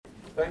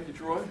Thank you,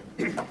 Troy.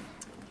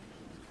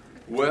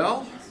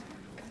 Well,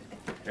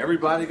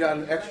 everybody got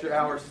an extra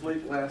hour's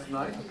sleep last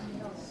night.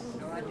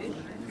 No, I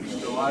didn't.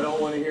 So I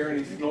don't want to hear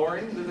any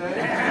snoring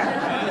today.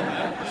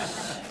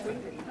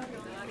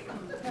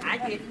 I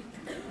didn't.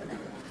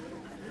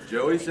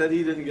 Joey said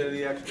he didn't get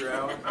any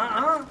extra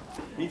hours.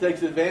 He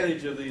takes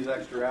advantage of these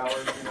extra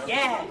hours, you know.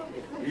 Yeah.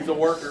 He's a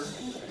worker.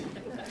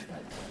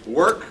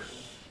 Work,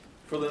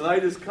 for the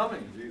night is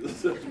coming, Jesus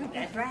said.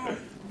 That's right.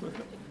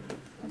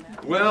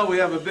 Well, we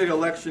have a big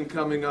election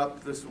coming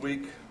up this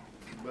week,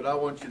 but I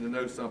want you to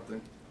know something.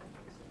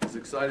 As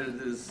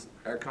excited as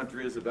our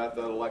country is about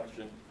that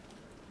election,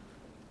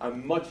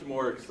 I'm much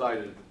more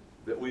excited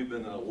that we've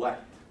been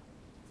elect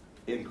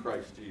in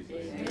Christ Jesus.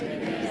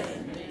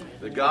 Amen.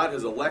 That God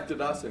has elected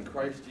us in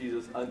Christ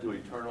Jesus unto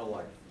eternal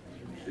life.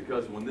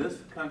 Because when this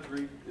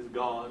country is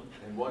gone,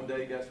 and one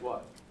day, guess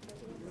what?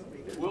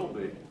 It will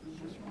be.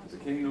 The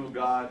kingdom of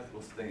God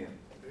will stand.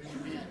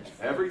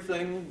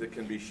 Everything that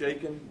can be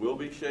shaken will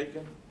be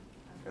shaken,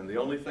 and the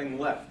only thing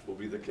left will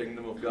be the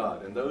kingdom of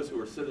God. And those who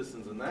are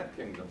citizens in that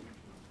kingdom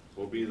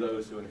will be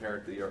those who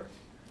inherit the earth.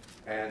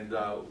 And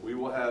we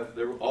will have,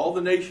 all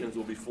the nations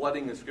will be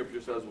flooding, as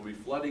Scripture says, will be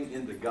flooding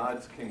into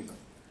God's kingdom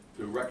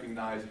to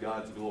recognize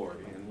God's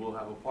glory, and we'll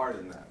have a part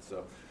in that.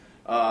 So,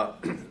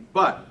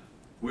 but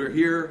we're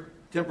here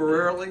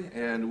temporarily,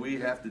 and we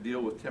have to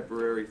deal with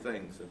temporary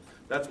things. And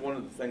that's one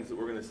of the things that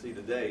we're going to see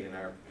today in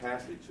our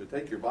passage. So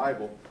take your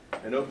Bible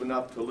and open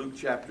up to Luke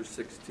chapter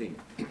 16.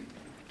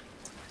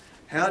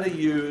 How to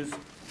use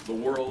the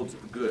world's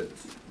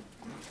goods.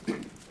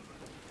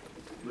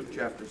 Luke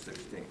chapter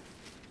 16.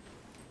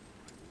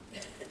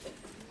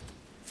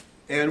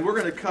 And we're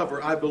going to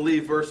cover, I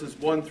believe, verses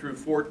 1 through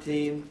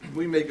 14.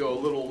 We may go a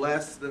little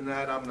less than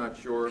that, I'm not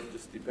sure,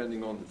 just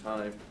depending on the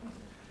time.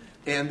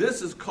 And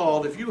this is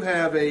called, if you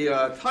have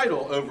a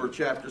title over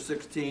chapter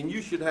 16,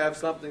 you should have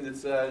something that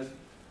says,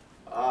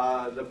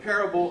 The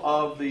Parable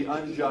of the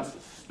Unjust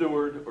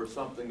Steward, or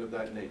something of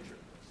that nature.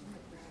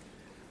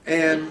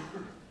 And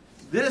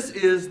this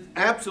is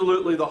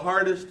absolutely the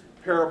hardest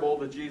parable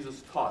that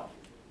Jesus taught.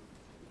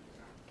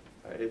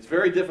 It's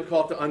very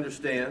difficult to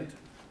understand,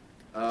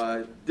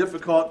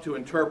 difficult to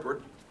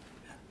interpret,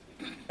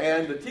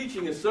 and the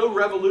teaching is so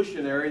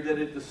revolutionary that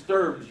it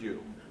disturbs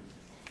you.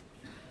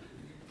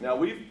 Now,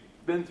 we've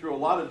been through a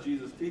lot of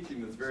Jesus'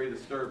 teaching that's very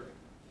disturbing.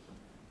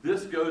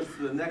 This goes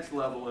to the next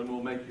level and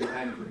will make you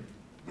angry.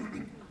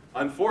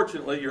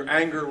 Unfortunately, your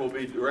anger will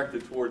be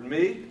directed toward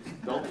me.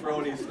 Don't throw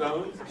any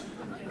stones.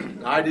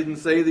 I didn't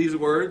say these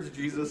words.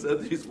 Jesus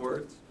said these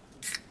words.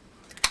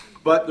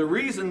 But the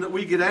reason that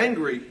we get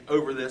angry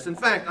over this, in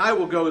fact, I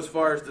will go as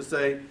far as to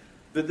say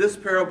that this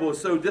parable is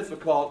so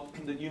difficult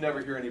that you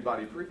never hear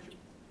anybody preach it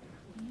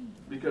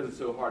because it's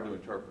so hard to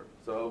interpret.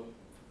 So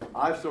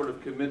I've sort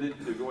of committed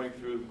to going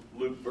through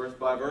Luke verse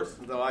by verse,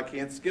 though I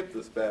can't skip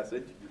this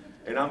passage,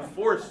 and I'm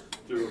forced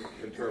to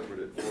interpret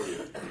it for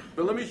you.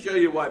 But let me show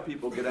you why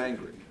people get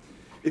angry.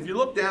 If you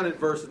look down at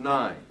verse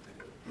 9,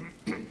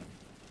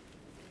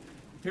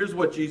 here's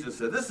what Jesus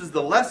said. This is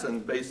the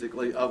lesson,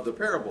 basically, of the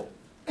parable.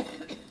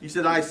 He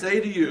said, I say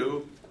to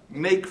you,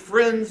 make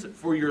friends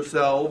for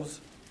yourselves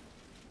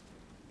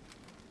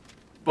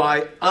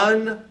by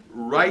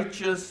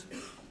unrighteous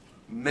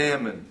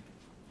mammon.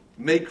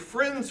 Make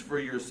friends for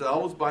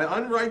yourselves by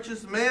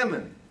unrighteous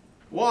mammon.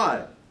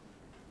 Why?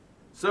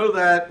 So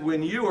that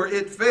when you or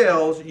it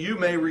fails, you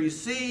may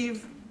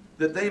receive,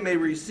 that they may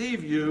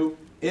receive you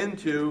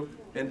into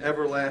an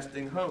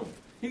everlasting home.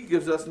 He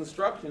gives us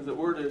instructions that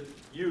we're to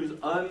use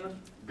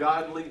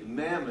ungodly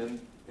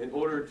mammon in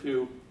order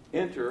to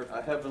enter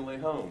a heavenly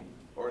home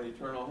or an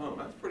eternal home.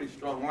 That's pretty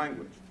strong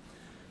language.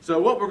 So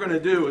what we're going to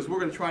do is we're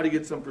going to try to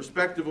get some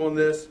perspective on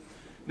this.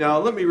 Now,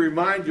 let me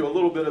remind you a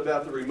little bit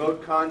about the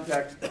remote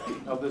context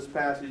of this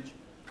passage.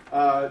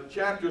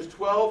 Chapters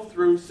 12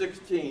 through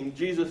 16,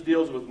 Jesus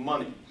deals with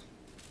money.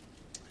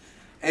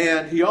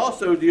 And he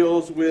also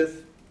deals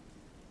with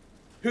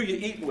who you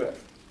eat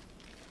with.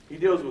 He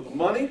deals with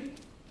money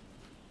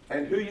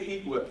and who you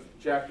eat with.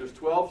 Chapters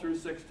 12 through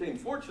 16.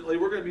 Fortunately,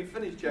 we're going to be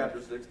finished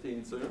chapter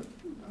 16 soon.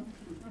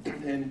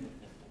 And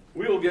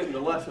we will get into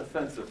less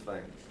offensive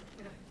things.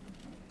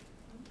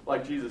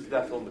 Like Jesus'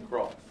 death on the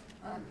cross.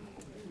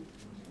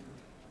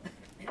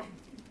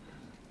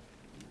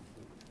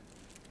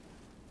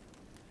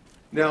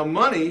 Now,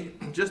 money,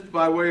 just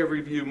by way of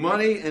review,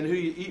 money and who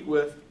you eat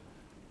with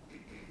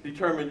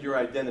determined your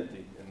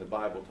identity in the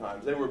Bible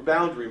times. They were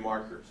boundary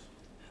markers.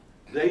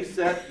 They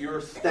set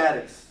your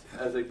status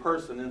as a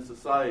person in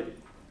society.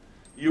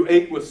 You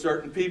ate with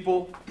certain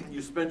people.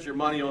 You spent your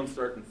money on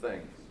certain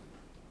things.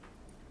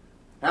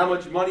 How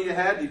much money you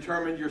had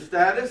determined your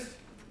status.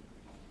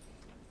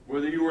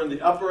 Whether you were in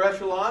the upper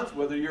echelons,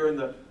 whether you're in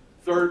the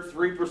third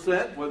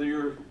 3%, whether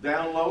you're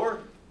down lower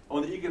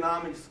on the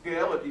economic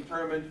scale, it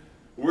determined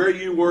where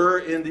you were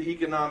in the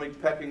economic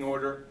pecking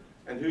order,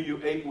 and who you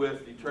ate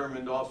with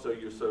determined also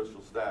your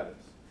social status.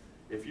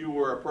 If you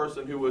were a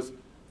person who was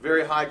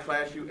very high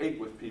class, you ate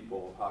with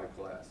people of high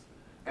class.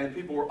 And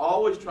people were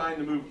always trying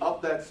to move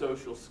up that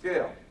social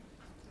scale.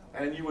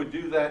 And you would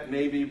do that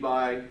maybe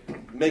by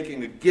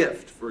making a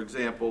gift, for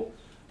example,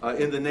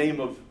 in the name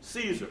of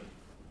Caesar.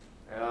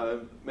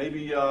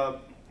 Maybe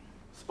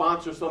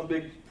sponsor some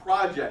big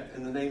project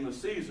in the name of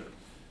Caesar.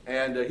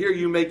 And here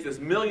you make this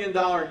 $1 million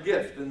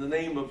gift in the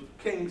name of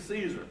King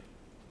Caesar.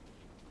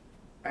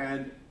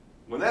 And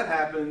when that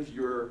happens,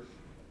 your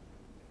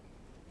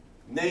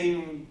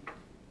name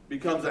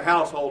becomes a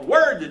household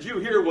word. Did you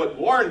hear what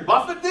Warren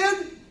Buffett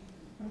did?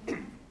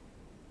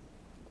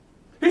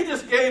 He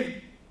just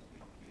gave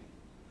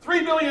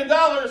 $3 billion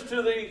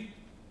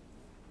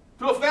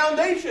to a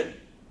foundation.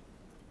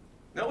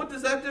 Now what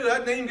does that do?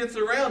 That name gets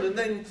around and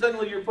then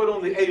suddenly you're put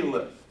on the A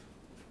list.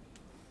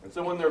 And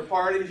so when there are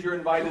parties, you're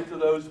invited to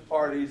those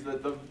parties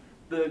that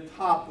the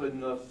top in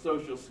the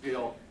social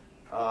scale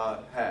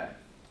had.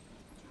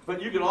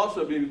 But you could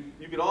also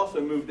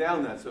move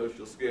down that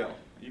social scale.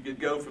 You could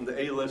go from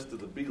the A list to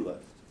the B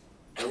list.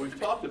 And we've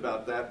talked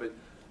about that, but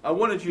I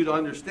wanted you to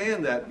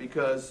understand that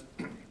because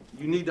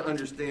you need to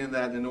understand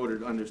that in order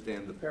to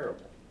understand the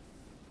parable.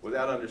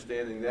 Without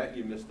understanding that,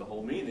 you miss the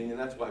whole meaning, and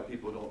that's why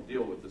people don't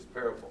deal with this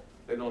parable.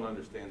 They don't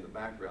understand the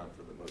background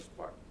for the most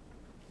part.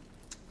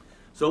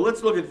 So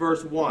let's look at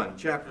verse 1,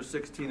 chapter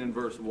 16 and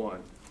verse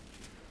 1.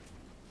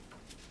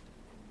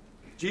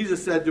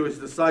 Jesus said to his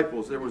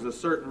disciples, there was a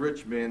certain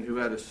rich man who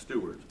had a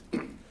steward.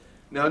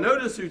 Now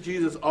notice who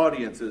Jesus'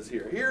 audience is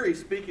here. Here he's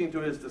speaking to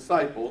his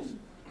disciples.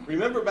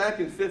 Remember back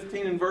in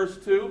 15 and verse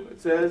 2,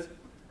 it says,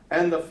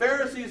 and the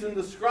Pharisees and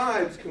the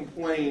scribes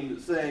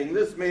complained, saying,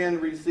 this man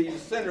receives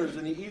sinners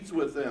and he eats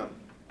with them.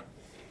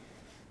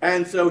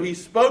 And so he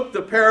spoke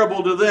the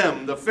parable to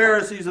them, the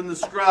Pharisees and the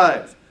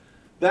scribes.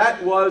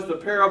 That was the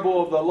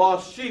parable of the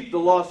lost sheep, the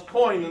lost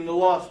coin, and the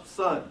lost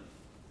son.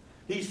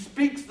 He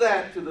speaks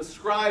that to the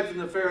scribes and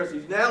the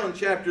Pharisees. Now in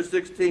chapter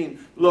 16,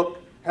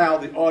 look how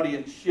the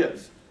audience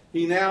shifts.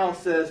 He now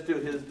says to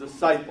his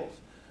disciples,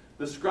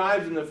 the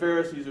scribes and the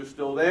Pharisees are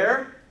still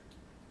there.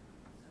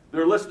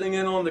 They're listening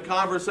in on the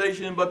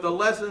conversation, but the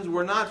lessons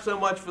were not so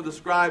much for the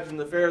scribes and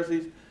the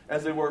Pharisees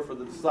as they were for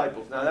the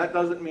disciples. Now that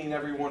doesn't mean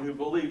everyone who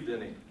believed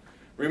in him.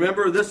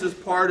 Remember, this is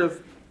part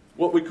of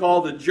what we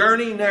call the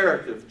journey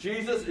narrative.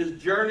 Jesus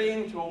is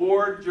journeying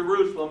toward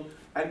Jerusalem,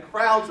 and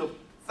crowds of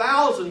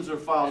thousands are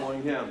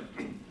following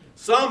him.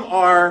 Some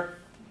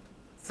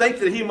think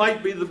that he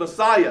might be the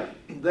Messiah.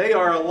 They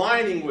are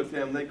aligning with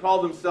him. They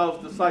call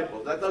themselves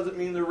disciples. That doesn't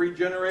mean they're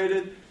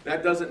regenerated.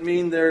 That doesn't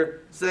mean they're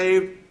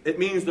saved. It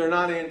means they're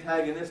not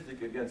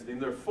antagonistic against him.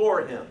 They're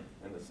for him,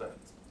 in a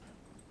sense.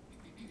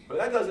 But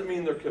that doesn't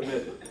mean they're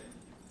committed.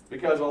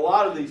 Because a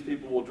lot of these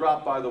people will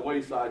drop by the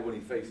wayside when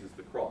he faces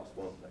the cross,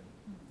 won't they?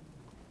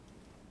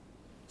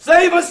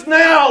 Save us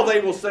now,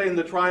 they will say in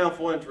the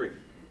triumphal entry.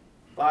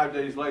 5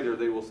 days later,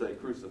 they will say,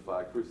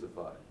 crucify,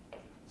 crucify.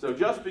 So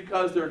just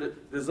because they're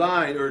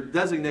designed or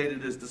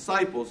designated as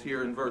disciples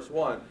here in verse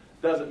 1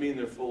 doesn't mean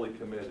they're fully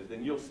committed.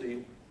 And you'll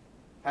see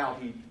how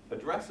he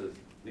addresses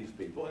these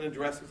people and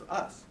addresses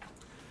us.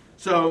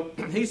 So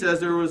he says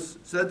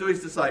said to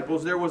his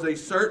disciples, there was a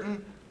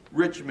certain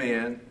rich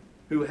man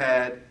who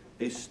had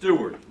a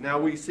steward. Now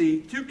we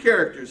see two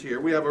characters here.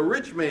 We have a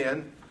rich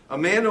man, a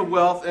man of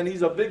wealth, and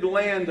he's a big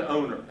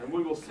landowner. And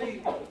we will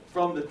see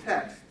from the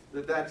text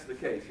that that's the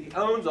case. He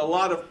owns a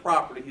lot of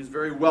property. He's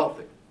very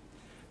wealthy.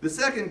 The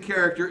second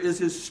character is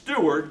his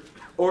steward,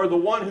 or the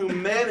one who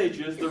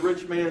manages the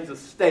rich man's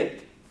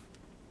estate.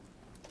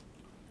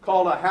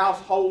 Called a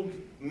household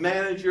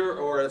manager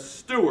or a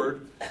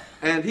steward,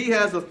 and he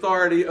has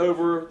authority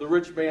over the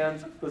rich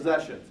man's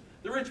possessions.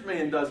 The rich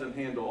man doesn't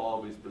handle all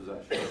of his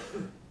possessions.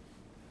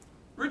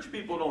 Rich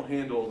people don't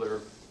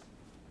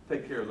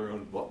take care of their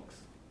own books.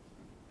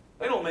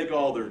 They don't make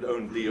all their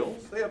own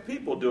deals. They have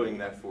people doing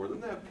that for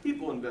them. They have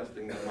people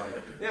investing their money.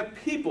 They have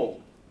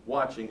people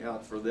watching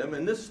out for them.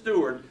 And this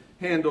steward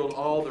handled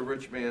all the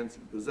rich man's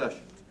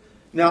possessions.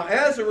 Now,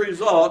 as a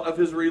result of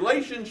his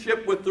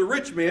relationship with the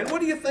rich man, what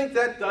do you think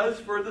that does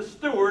for the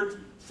steward's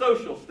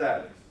social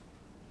status?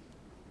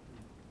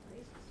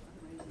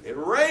 It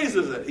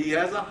raises it. He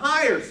has a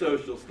higher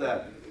social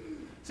status.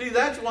 See,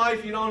 that's why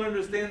if you don't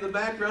understand the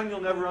background, you'll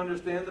never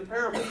understand the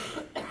parables.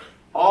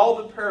 All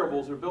the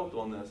parables are built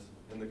on this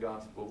in the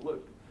Gospel of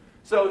Luke.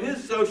 So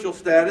his social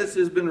status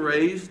has been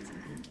raised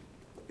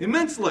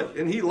immensely,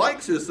 and he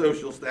likes his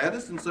social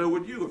status, and so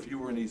would you if you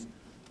were in his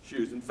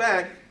shoes. In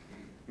fact,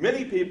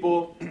 many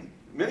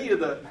of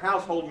the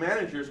household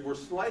managers were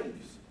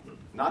slaves,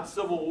 not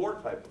Civil War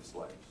type of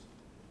slaves,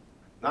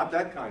 not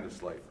that kind of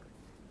slavery.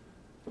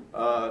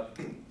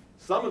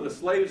 Some of the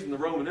slaves in the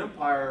Roman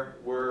Empire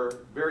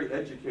were very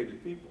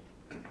educated people.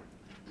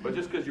 But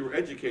just because you were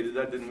educated,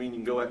 that didn't mean you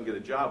can go out and get a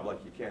job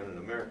like you can in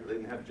America. They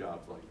didn't have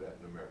jobs like that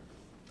in America.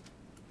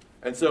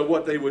 And so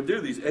what they would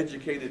do, these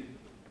educated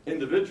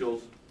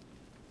individuals,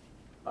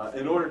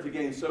 in order to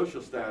gain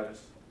social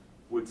status,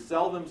 would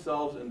sell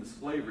themselves into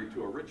slavery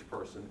to a rich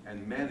person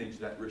and manage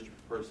that rich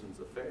person's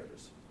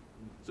affairs.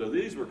 So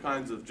these were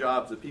kinds of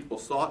jobs that people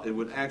sought and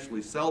would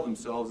actually sell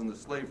themselves into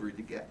slavery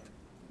to get.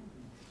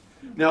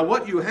 Now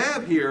what you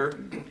have here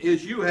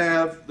is you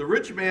have the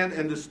rich man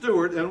and the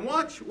steward, and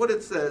watch what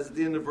it says at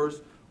the end of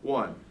verse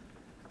 1.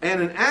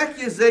 And an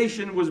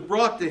accusation was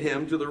brought to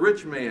him, to the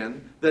rich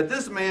man, that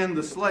this man,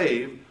 the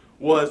slave,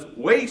 was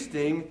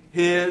wasting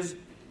his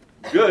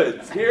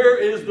goods. Here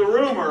is the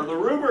rumor. The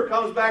rumor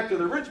comes back to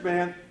the rich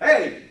man,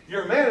 hey,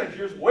 your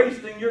manager's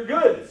wasting your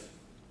goods.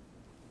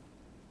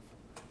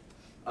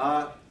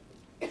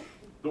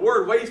 The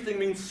word wasting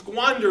means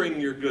squandering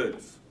your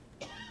goods.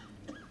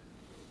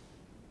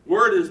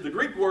 The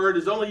Greek word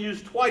is only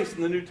used twice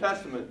in the New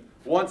Testament.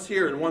 Once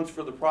here and once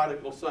for the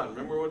prodigal son.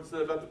 Remember what it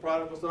said about the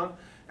prodigal son?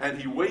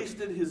 And he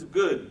wasted his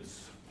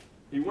goods.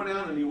 He went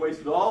out and he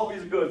wasted all of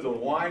his goods on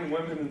wine,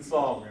 women, and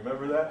song.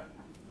 Remember that?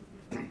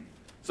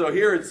 So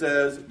here it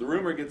says, the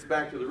rumor gets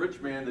back to the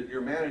rich man that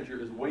your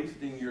manager is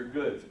wasting your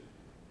goods.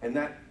 And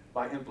that,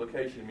 by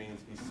implication,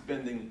 means he's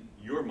spending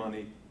your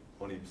money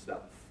on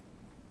himself.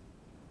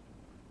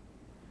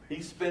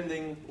 He's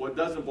spending what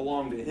doesn't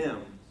belong to him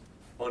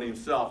on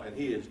himself, and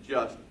he's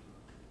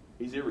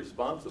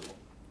irresponsible.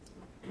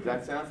 Does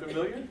that sound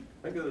familiar?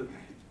 Think of the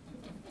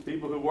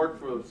people who work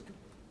for the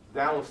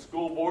Dallas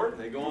School Board.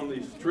 They go on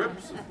these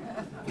trips.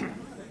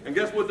 And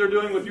guess what they're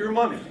doing with your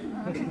money?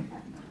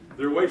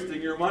 They're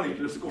wasting your money.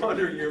 They're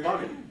squandering your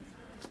money.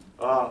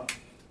 On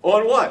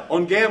what?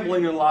 On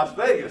gambling in Las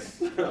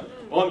Vegas.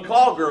 On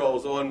call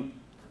girls. On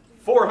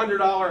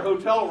 $400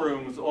 hotel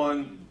rooms.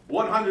 On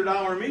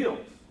 $100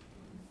 meals.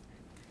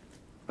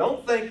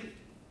 Don't think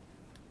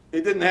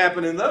it didn't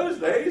happen in those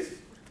days.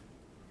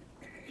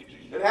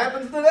 It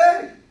happens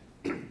today.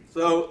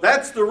 So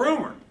that's the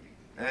rumor.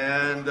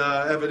 And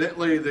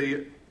evidently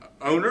the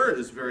owner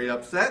is very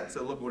upset.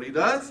 So look what he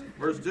does.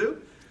 Verse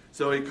 2.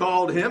 So he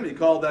called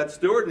that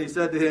steward, and he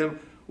said to him,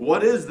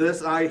 what is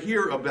this I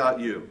hear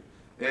about you?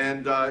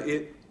 And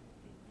it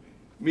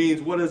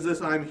means, what is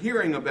this I'm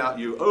hearing about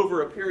you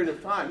over a period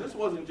of time? This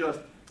wasn't just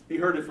he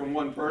heard it from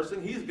one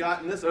person. He's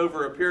gotten this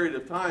over a period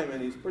of time,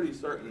 and he's pretty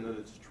certain that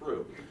it's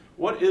true.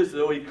 What is,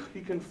 though,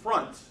 he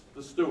confronts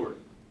the steward.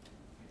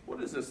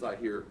 What is this I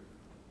hear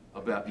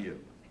about you?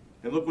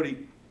 And look what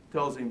he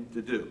tells him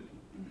to do.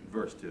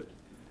 Verse 2.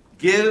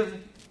 Give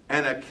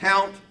an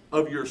account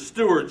of your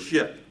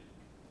stewardship.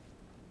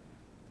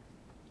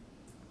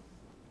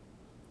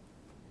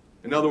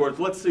 In other words,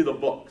 let's see the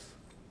books.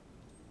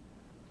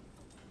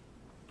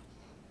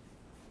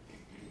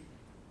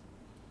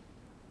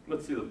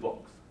 Let's see the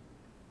books.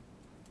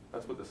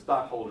 That's what the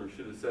stockholders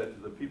should have said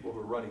to the people who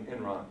are running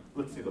Enron.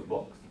 Let's see the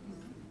books.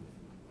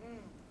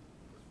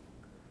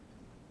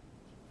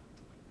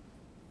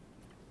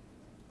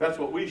 That's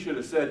what we should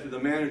have said to the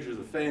managers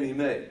of Fannie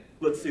Mae.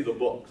 Let's see the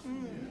books.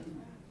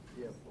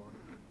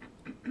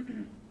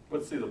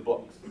 Let's see the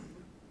books.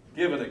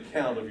 Give an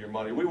account of your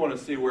money. We want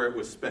to see where it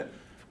was spent.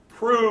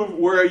 Prove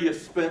where you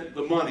spent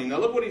the money. Now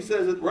look what he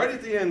says right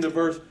at the end of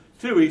verse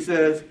 2. He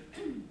says,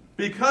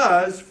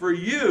 because for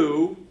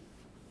you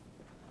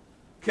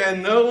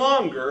can no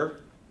longer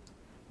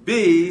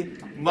be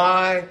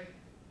my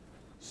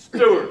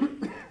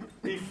steward.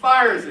 He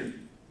fires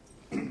him.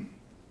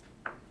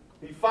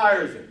 He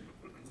fires him.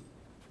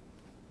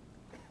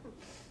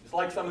 It's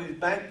like some of these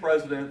bank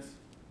presidents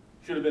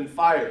should have been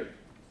fired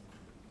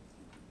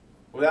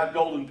without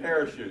golden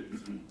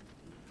parachutes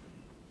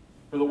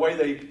for the way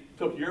they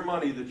took your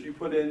money that you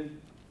put in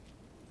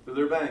to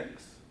their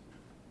banks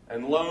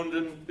and loaned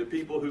them to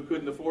people who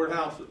couldn't afford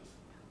houses.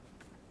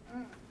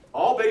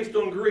 All based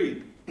on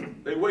greed.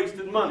 They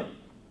wasted money.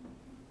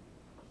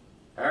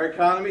 Our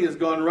economy has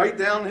gone right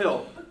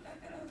downhill.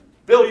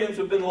 Billions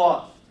have been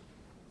lost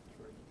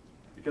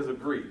because of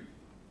greed.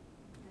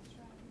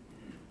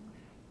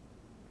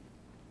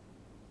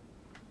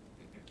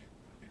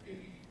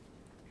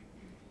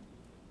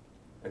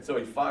 And so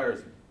he fires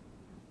him.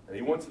 And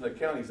he wants an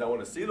account. He says, I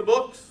want to see the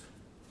books.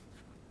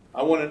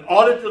 I want an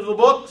audit of the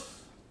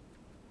books.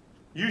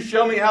 You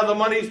show me how the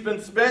money's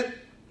been spent,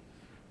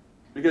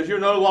 because you're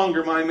no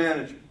longer my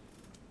manager.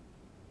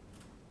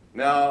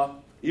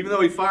 Now, even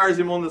though he fires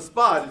him on the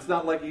spot, it's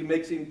not like he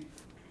makes him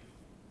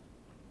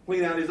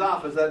clean out his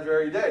office that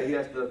very day. He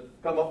has to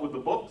come up with the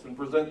books and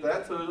present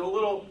that. So there's a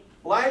little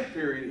lag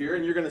period here,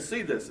 and you're going to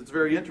see this. It's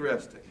very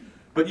interesting.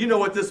 But you know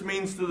what this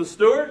means to the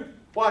steward?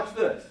 Watch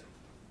this.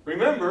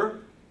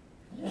 Remember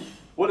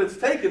what it's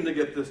taken to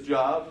get this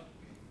job,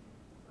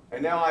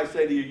 and now I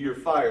say to you, you're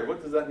fired.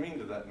 What does that mean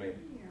to that man?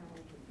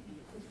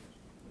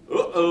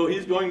 Uh-oh,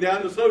 he's going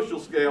down the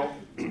social scale.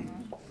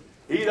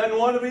 He doesn't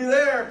want to be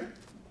there.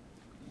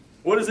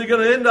 What is he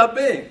going to end up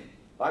being?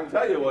 I can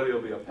tell you what,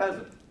 he'll be a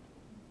peasant.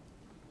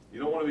 You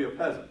don't want to be a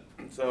peasant.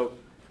 So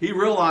he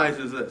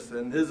realizes this,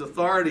 and his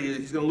authority,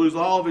 he's going to lose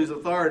all of his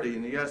authority,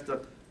 and he has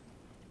to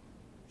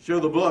show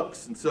the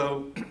books. And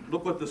so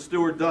look what the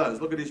steward does.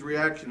 Look at his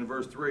reaction in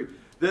verse 3.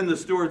 Then the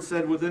steward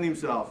said within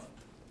himself,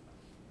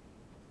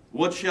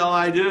 what shall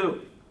I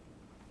do?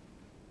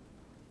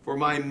 For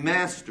my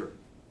master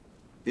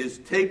is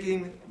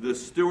taking the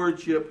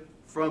stewardship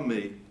from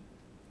me,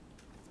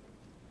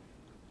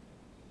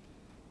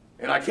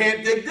 and I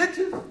can't dig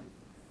ditches.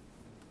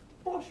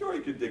 Well, sure he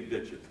could dig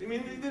ditches. I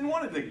mean, he didn't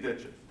want to dig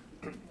ditches.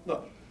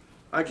 No,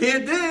 I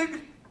can't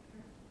dig.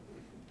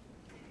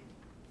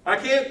 I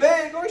can't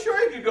beg. Oh,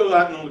 sure, he could go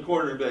out on the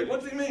corner and beg.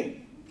 What's he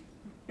mean?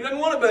 He doesn't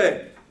want to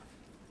beg.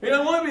 He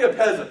doesn't want to be a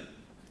peasant.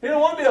 He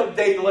doesn't want to be a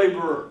day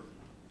laborer.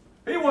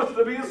 He wants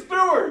to be a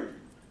steward.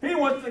 He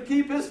wants to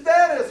keep his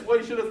status. Well,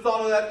 he should have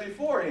thought of that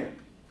beforehand.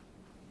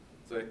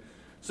 See?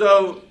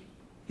 So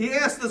he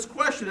asked this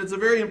question. It's a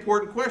very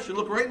important question.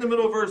 Look right in the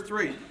middle of verse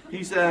 3.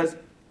 He says,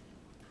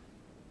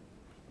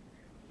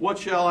 what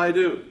shall I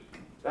do?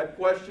 That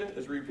question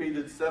is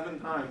repeated 7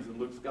 times in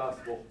Luke's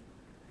Gospel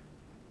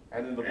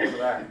and in the book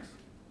of Acts.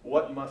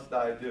 What must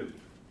I do?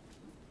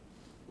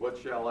 What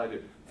shall I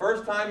do?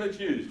 First time it's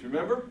used,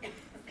 remember?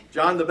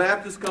 John the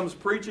Baptist comes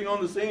preaching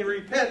on the scene,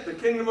 repent, the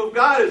kingdom of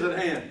God is at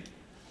hand.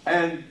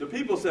 And the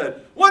people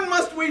said, what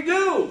must we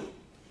do?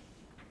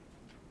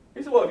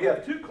 He said, well, if you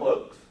have 2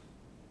 cloaks,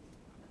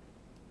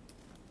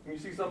 and you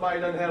see somebody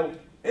doesn't have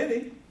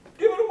any,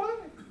 give it away.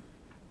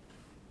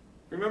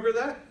 Remember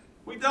that?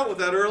 We dealt with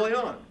that early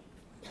on.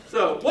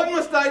 So, what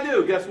must I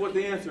do? Guess what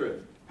the answer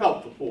is?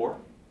 Help the poor.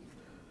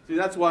 See,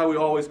 that's why we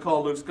always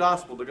call Luke's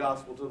Gospel the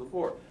Gospel to the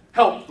poor.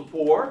 Help the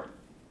poor.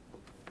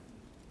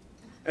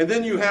 And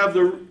then you have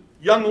the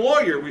young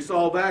lawyer we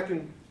saw back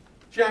in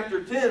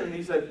chapter 10, and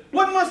he said,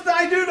 what must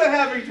I do to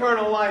have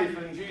eternal life?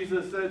 And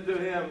Jesus said to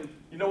him,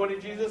 you know what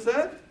Jesus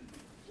said?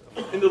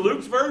 In the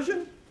Luke's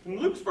version? In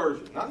Luke's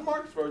version, not in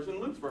Mark's version,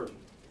 Luke's version.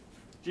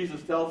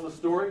 Jesus tells the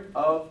story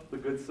of the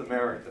Good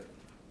Samaritan.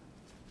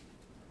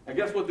 And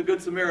guess what the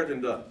Good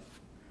Samaritan does?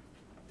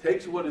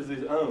 Takes what is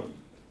his own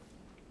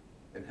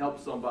and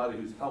helps somebody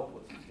who's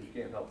helpless, who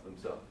can't help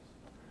themselves.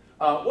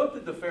 What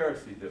did the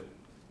Pharisee do?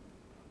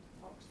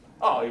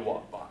 Oh, he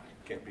walked by.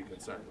 Can't be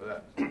concerned with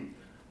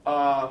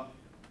that.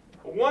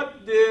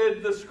 What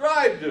did the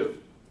scribe do?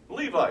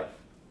 Levite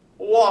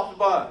walked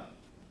by.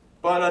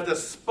 But a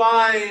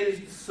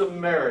despised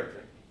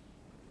Samaritan,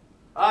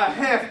 a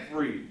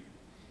half-breed,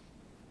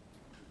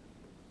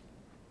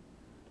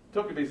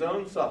 took of his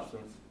own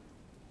substance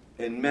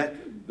and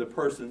met the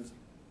person's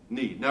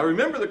need. Now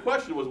remember, the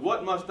question was,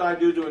 what must I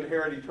do to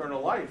inherit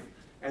eternal life?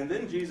 And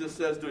then Jesus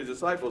says to his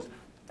disciples,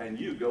 and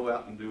you go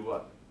out and do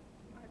what?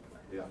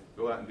 Yeah,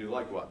 go out and do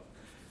like what?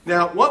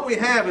 Now, what we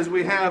have is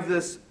we have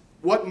this,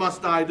 what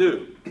must I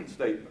do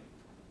statement.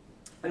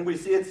 And we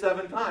see it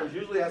 7 times.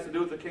 Usually it has to do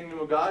with the kingdom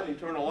of God and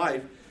eternal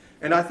life.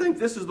 And I think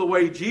this is the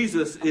way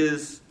Jesus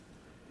is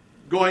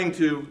going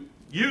to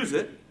use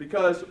it,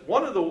 because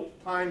one of the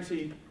times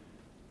he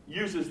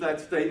uses that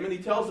statement, he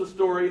tells the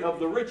story of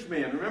the rich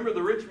man. Remember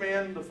the rich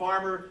man, the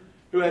farmer,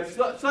 who had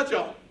such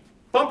a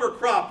bumper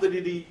crop that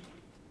he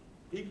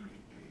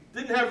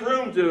didn't have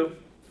room to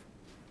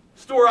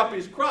store up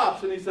his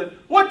crops, and he said,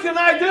 what can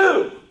I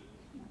do?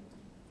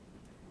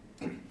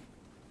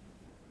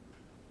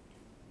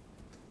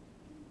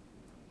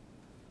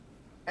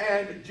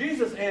 And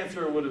Jesus'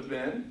 answer would have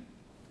been,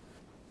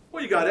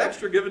 well, you got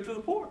extra, give it to the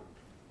poor.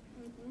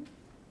 Mm-hmm.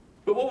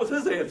 But what was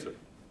his answer?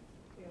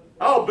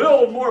 I'll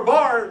build more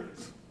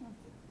barns.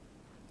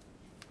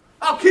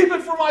 I'll keep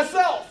it for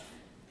myself.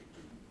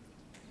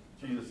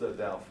 Jesus said,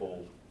 thou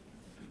fool.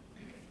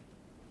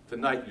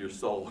 Tonight your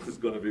soul is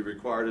going to be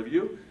required of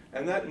you,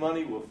 and that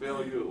money will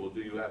fail you. It will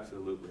do you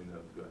absolutely no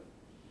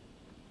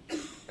good.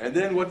 And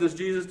then what does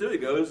Jesus do? He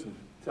goes and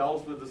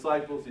tells the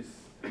disciples,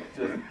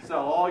 to sell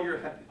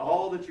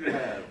all that you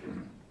have,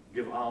 and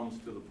give alms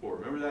to the poor.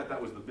 Remember that?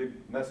 That was the big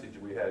message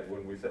we had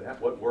when we said,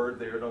 what word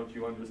there don't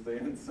you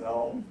understand?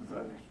 Sell.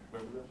 Remember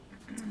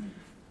that?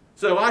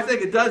 So I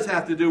think it does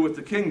have to do with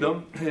the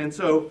kingdom. And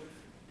so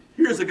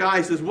here's a guy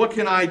who says, what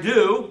can I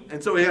do?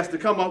 And so he has to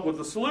come up with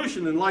a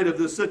solution in light of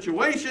this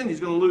situation. He's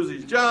going to lose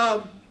his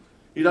job.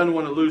 He doesn't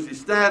want to lose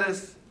his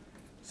status.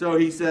 So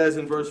he says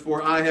in verse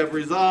 4, I have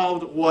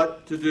resolved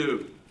what to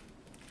do,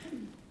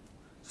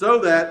 so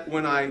that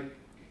when I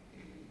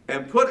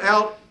am put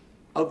out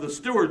of the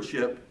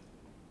stewardship,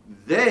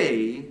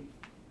 they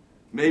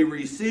may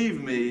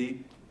receive me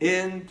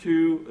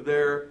into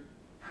their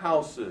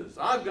houses.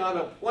 I've got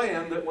a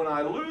plan that when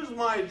I lose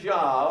my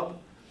job,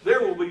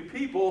 there will be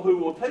people who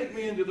will take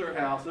me into their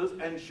houses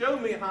and show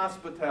me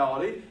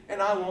hospitality,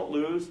 and I won't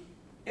lose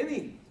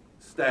any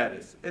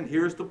status. And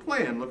here's the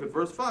plan. Look at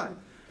verse 5.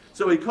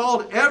 So he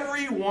called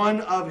every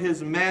one of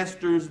his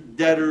master's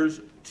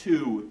debtors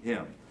to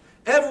him.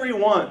 Every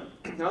one.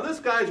 Now this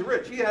guy's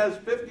rich. He has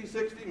 50,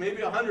 60,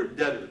 maybe 100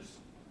 debtors.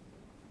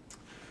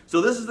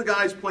 So this is the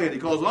guy's plan. He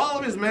calls all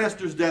of his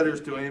master's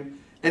debtors to him,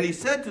 and he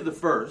said to the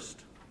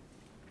first,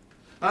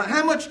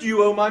 how much do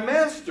you owe my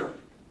master?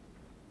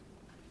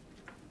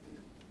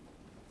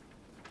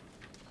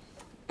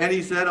 And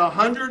he said,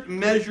 100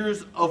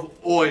 measures of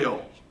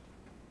oil.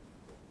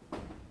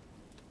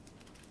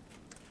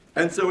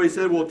 And so he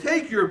said, well,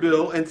 take your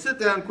bill and sit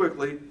down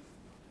quickly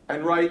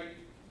and write,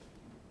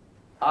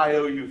 I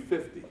owe you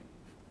 50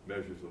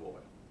 measures of oil.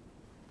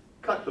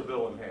 Cut the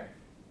bill in half.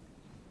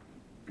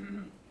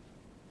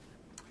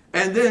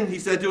 And then he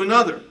said to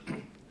another,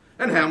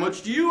 and how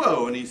much do you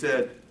owe? And he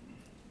said,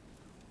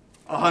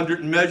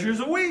 100 measures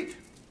of wheat.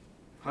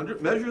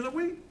 100 measures of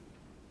wheat.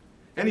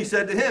 And he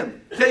said to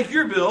him, take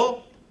your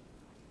bill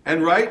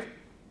and write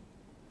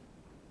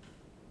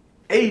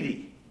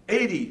 80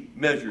 80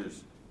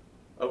 measures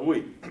of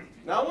wheat.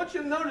 Now I want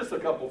you to notice a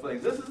couple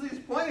things. This is his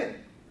plan.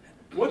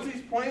 What's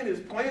his plan? His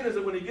plan is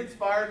that when he gets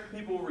fired,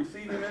 people will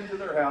receive him into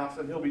their house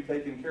and he'll be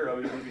taken care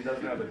of even if he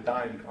doesn't have a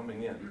dime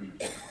coming in.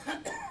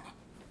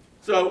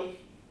 So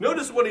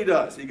notice what he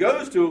does. He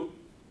goes to,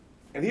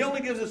 and he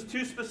only gives us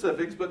 2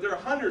 specifics, but there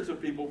are hundreds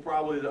of people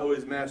probably that owe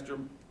his master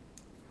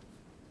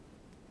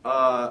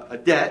a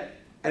debt.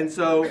 And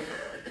so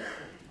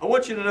I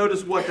want you to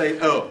notice what they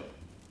owe.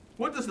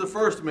 What does the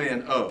first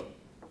man owe?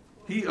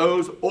 He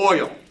owes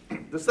oil.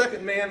 The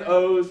second man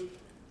owes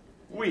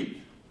wheat.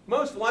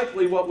 Most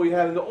likely what we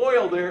have in the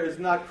oil there is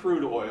not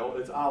crude oil,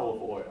 it's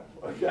olive oil.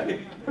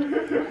 Okay?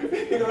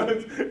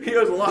 he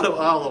owes a lot of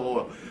olive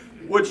oil.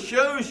 Which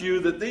shows you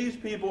that these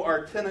people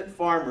are tenant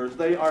farmers.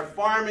 They are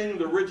farming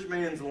the rich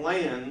man's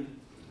land,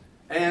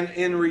 and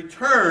in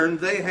return,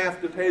 they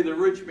have to pay the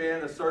rich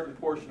man a certain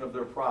portion of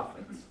their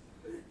profits.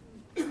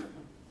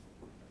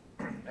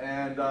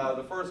 And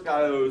the first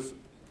guy owes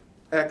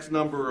X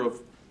number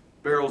of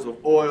barrels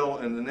of oil,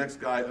 and the next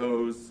guy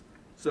owes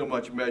so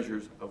much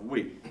measures of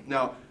wheat.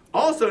 Now,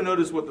 also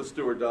notice what the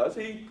steward does.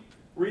 He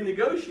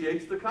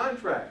renegotiates the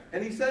contract,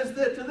 and he says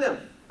that to them.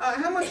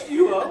 How much do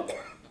you owe?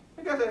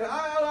 The guy says,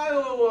 I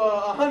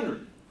owe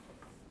 100.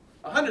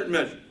 100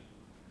 measures.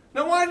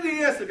 Now, why did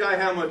he ask the guy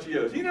how much he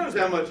owes? He knows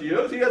how much he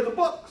owes. He has the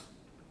books.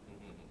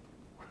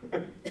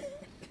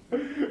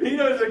 He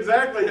knows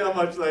exactly how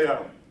much they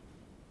owe.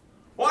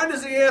 Why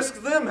does he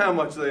ask them how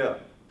much they owe?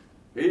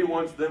 He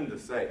wants them to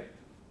say it.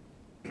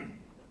 This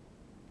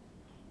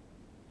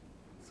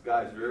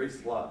guy's very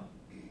sly.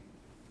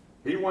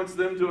 He wants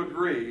them to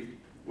agree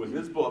with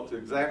his books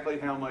exactly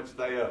how much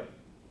they owe.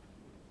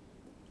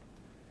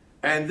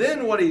 And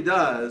then what he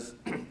does,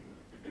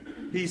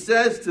 he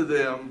says to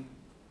them,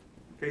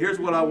 okay, here's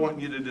what I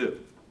want you to do.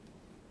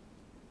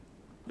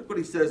 Look what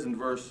he says in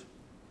verse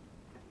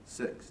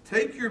 6.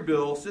 Take your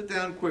bill, sit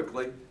down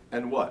quickly,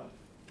 and what?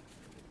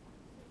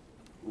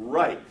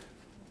 Write.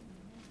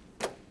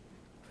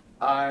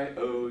 I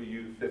owe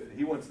you 50.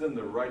 He wants them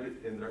to write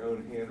it in their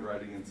own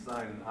handwriting and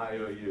sign an I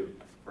owe you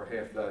for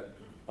half that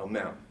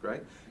amount,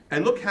 right?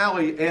 And look how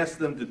he asks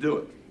them to do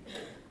it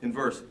in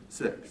verse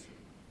 6.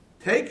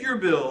 Take your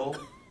bill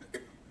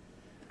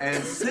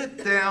and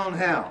sit down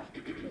how?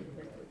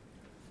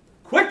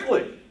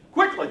 Quickly.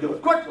 Quickly, do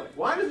it quickly.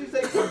 Why does he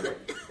say quickly?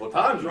 Well,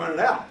 time's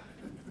running out.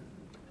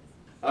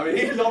 I mean,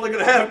 he's only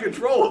going to have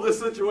control of this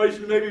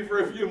situation maybe for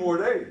a few more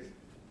days.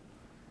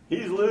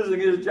 He's losing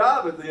his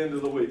job at the end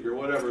of the week or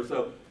whatever.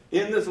 So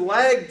in this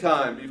lag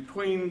time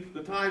between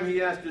the time he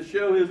has to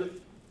show his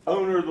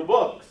owner the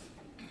books,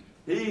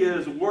 he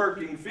is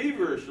working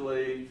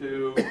feverishly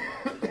to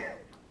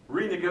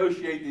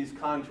renegotiate these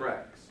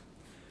contracts.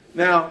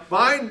 Now,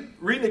 by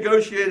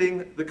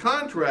renegotiating the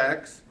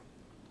contracts,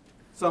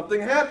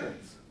 something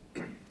happens.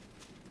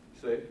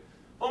 See?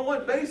 On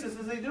what basis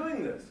is he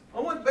doing this?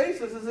 On what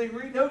basis is he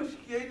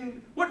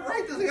renegotiating? What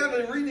right does he have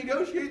to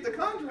renegotiate the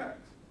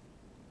contracts?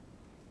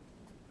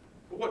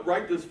 What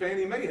right does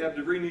Fannie Mae have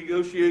to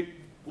renegotiate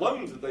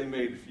loans that they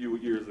made a few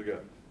years ago?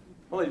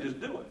 Well, they just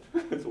do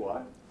it. That's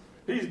why.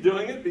 He's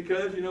doing it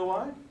because, you know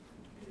why?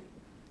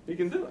 He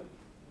can do it.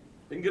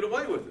 He can get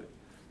away with it.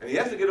 And he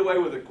has to get away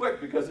with it quick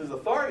because his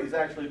authority's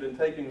actually been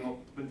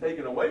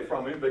taken away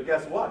from him. But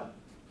guess what?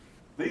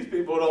 These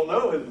people don't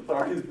know his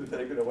authority's been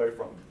taken away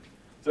from him.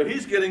 So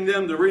he's getting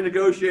them to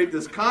renegotiate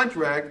this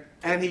contract,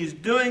 and he's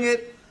doing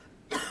it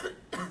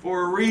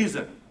for a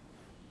reason.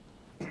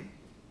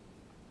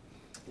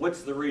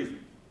 What's the reason?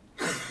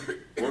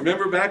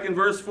 Remember back in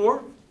verse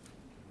 4?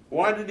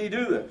 Why did he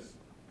do this?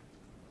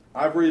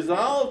 I've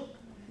resolved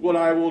what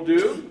I will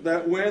do,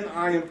 that when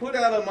I am put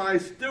out of my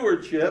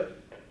stewardship,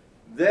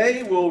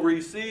 they will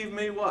receive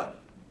me what?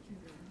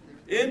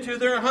 Into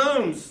their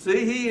homes.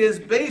 See, he is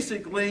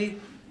basically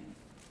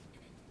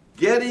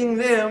getting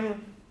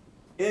them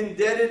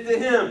indebted to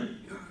him.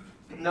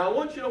 Now I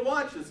want you to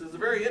watch this. This is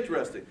very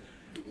interesting.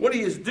 What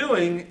he is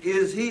doing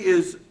is he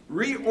is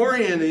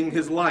reorienting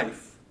his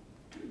life.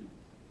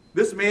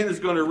 This man is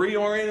going to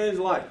reorient his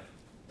life.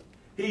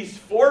 He's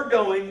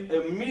foregoing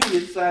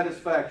immediate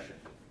satisfaction.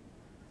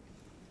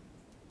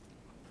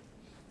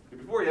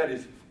 Before he had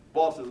his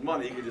boss's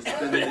money, he could just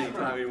spend it any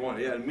time he wanted.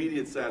 He had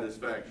immediate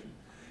satisfaction.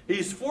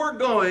 He's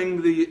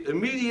foregoing the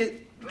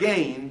immediate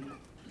gain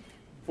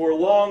for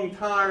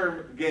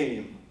long-term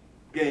gain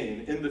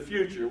in the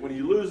future. When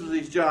he loses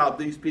his job,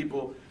 these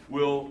people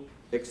will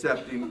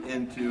accept him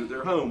into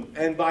their home.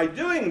 And by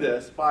doing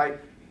this, by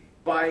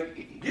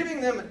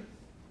giving them,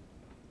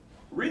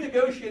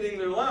 renegotiating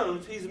their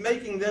loans, he's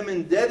making them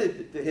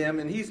indebted to him,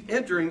 and he's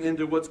entering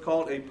into what's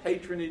called a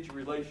patronage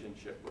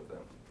relationship with them.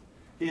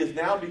 He has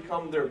now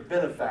become their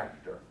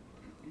benefactor.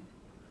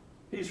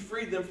 He's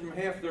freed them from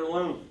half their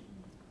loan.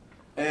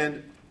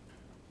 And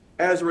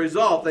as a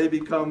result, they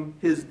become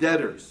his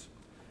debtors.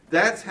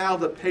 That's how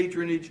the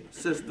patronage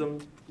system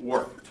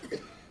worked.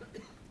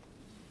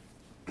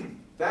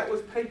 That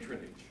was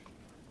patronage.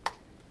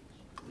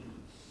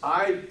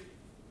 I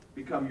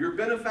become your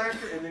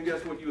benefactor, and then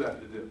guess what you have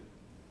to do?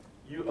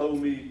 You owe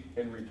me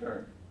in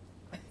return.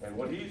 And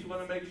what he's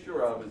going to make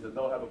sure of is that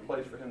they'll have a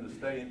place for him to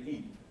stay and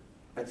eat.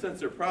 And since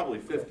there are probably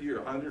 50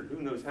 or 100,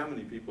 who knows how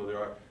many people there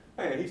are,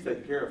 hey, he's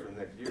taking care of for the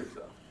next year or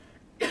so.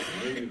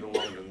 Maybe even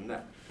longer than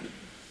that.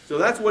 So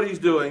that's what he's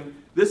doing.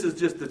 This is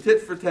just the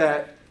tit for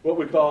tat, what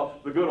we call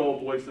the good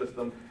old boy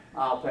system.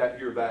 I'll pat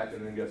your back,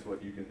 and then guess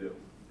what you can do?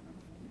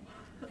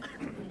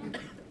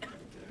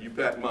 You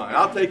pat mine.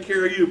 I'll take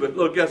care of you, but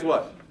look, guess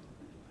what?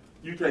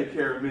 You take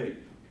care of me.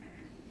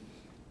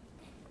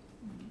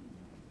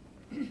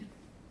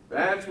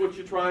 That's what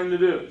you're trying to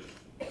do.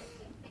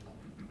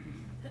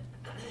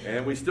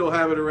 And we still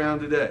have it around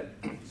today.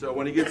 So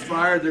when he gets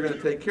fired, they're going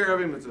to take care of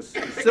him. It's a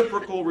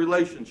reciprocal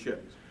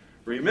relationship.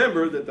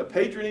 Remember that the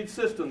patronage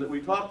system that we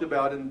talked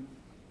about in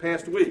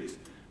past weeks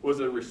was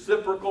a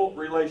reciprocal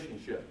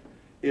relationship.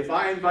 If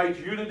I invite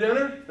you to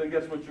dinner, then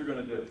guess what you're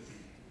going to do?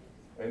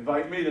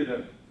 Invite me to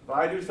dinner. If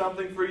I do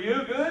something for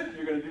you good,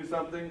 you're going to do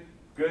something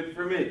good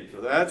for me.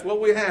 So that's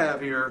what we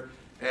have here.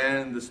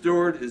 And the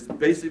steward is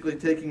basically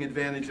taking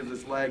advantage of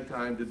this lag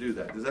time to do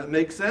that. Does that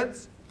make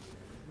sense?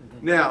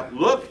 Now,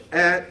 look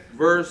at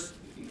verse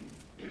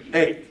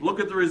 8. Look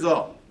at the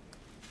result.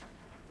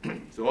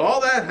 So all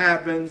that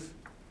happens.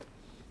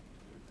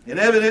 And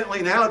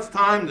evidently now it's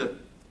time to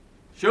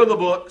show the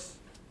books.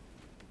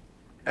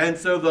 And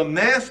so the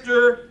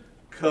master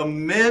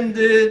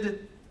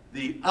commended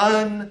the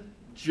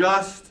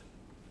unjust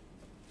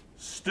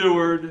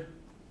steward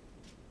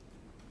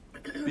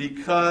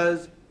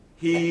because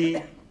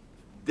he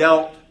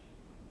dealt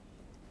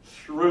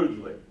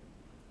shrewdly.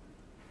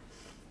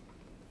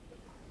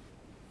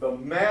 The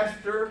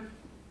master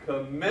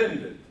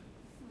commended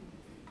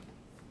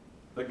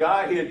the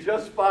guy he had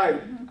just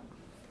fired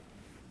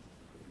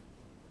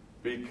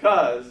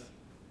because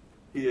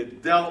he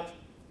had dealt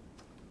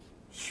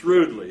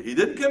shrewdly. He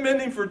didn't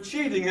commend him for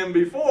cheating him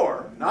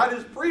before, not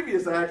his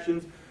previous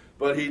actions,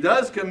 but he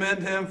does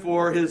commend him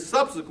for his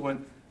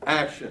subsequent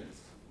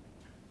actions.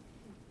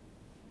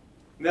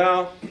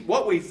 Now,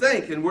 what we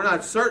think, and we're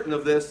not certain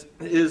of this,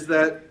 is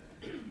that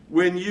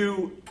when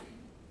you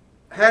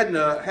had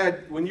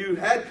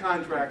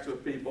contracts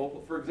with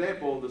people, for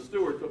example, the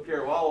steward took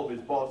care of all of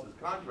his boss's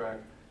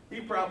contracts,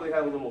 he probably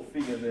had a little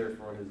fee in there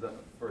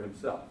for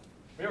himself.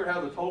 Remember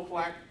how the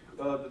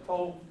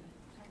toll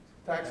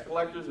tax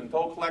collectors and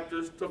toll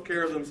collectors took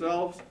care of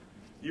themselves?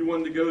 You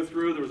wanted to go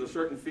through, there was a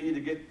certain fee to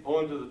get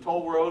onto the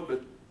toll road,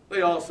 but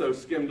they also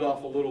skimmed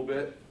off a little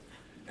bit.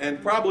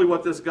 And probably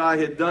what this guy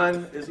had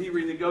done is he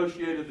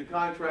renegotiated the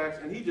contracts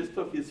and he just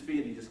took his fee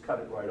and he just cut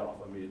it right off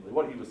immediately,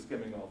 what he was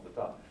skimming off the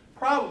top.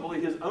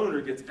 Probably his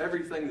owner gets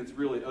everything that's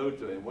really owed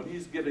to him. What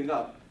he's giving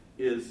up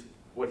is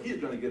what he's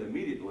going to get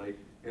immediately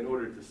in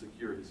order to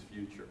secure his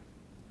future.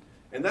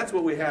 And that's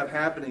what we have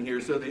happening here.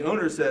 So the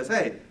owner says,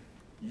 hey,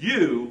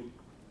 you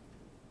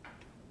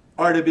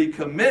are to be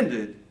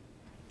commended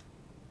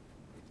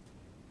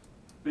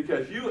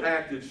because you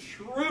acted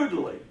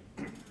shrewdly.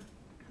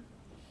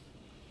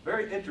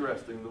 Very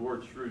interesting, the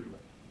word shrewdly.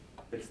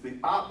 It's the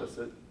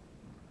opposite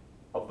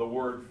of the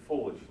word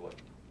foolishly.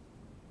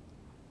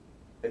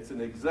 It's an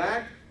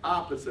exact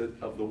opposite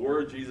of the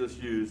word Jesus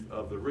used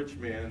of the rich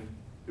man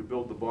who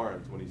built the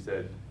barns when he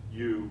said,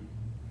 you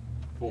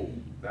fool.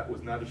 That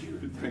was not a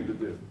shrewd thing to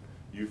do.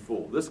 You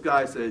fool. This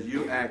guy says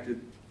you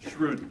acted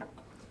shrewdly.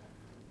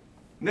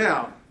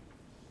 Now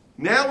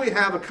we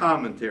have a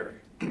commentary.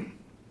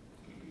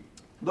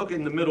 Look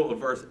in the middle of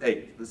verse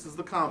 8. This is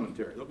the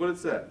commentary. Look what it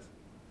says.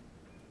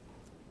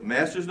 The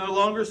master's no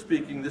longer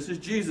speaking. This is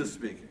Jesus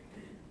speaking.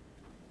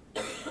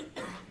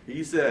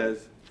 He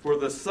says, for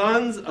the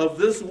sons of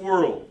this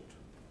world.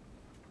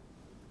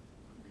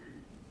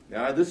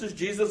 Now, this is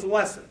Jesus'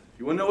 lesson. If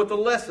you want to know what the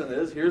lesson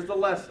is, here's the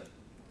lesson.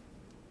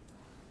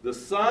 The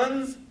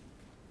sons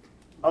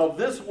of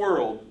this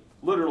world,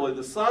 literally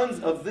the sons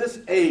of this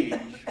age,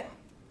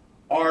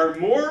 are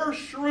more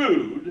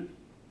shrewd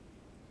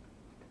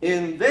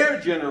in their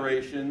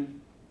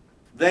generation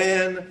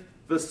than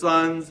the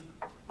sons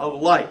of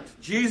light.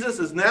 Jesus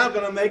is now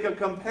going to make a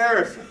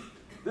comparison.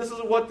 This is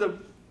what the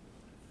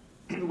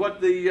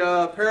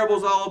parable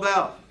is all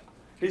about.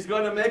 He's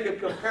going to make a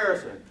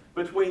comparison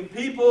between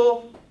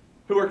people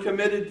who are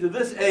committed to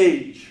this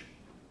age,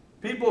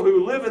 people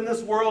who live in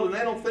this world and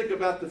they don't think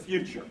about the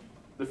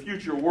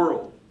future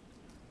world.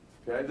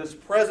 Okay, this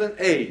present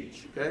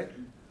age. Okay,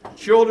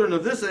 children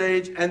of this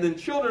age, and then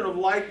children of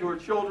light who are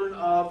children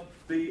of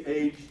the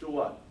age to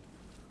what?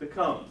 To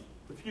come,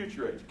 the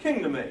future age,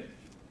 kingdom age.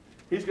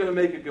 He's going to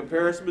make a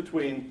comparison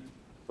between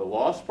the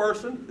lost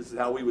person, this is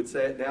how we would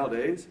say it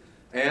nowadays,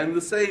 and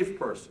the saved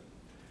person.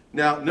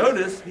 Now,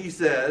 notice he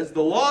says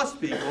the lost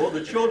people,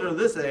 the children of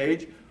this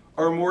age,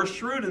 are more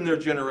shrewd in their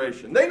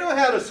generation. They know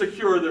how to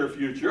secure their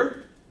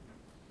future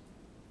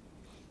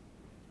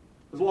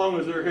as long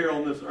as they're here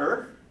on this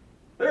earth.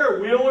 They're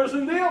wheelers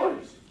and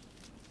dealers.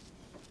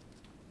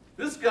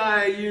 This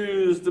guy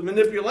used the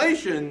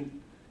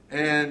manipulation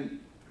and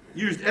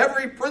used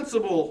every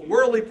principle,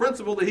 worldly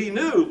principle that he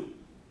knew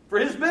for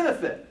his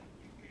benefit.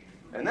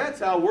 And that's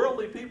how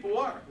worldly people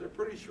are. They're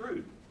pretty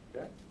shrewd.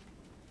 Okay?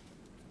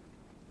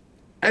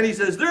 And he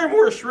says, they're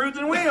more shrewd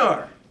than we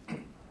are.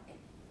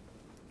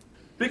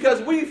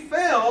 Because we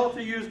fail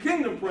to use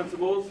kingdom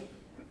principles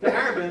to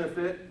our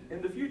benefit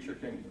in the future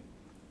kingdom.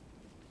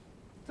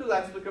 So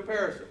that's the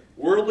comparison.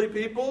 Worldly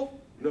people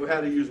know how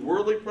to use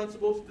worldly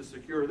principles to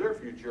secure their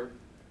future.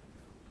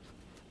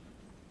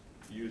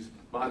 Use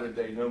modern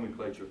day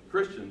nomenclature.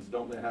 Christians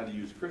don't know how to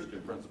use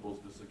Christian principles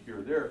to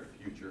secure their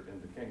future in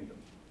the kingdom.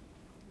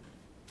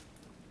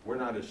 We're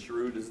not as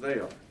shrewd as they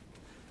are.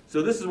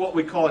 So this is what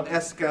we call an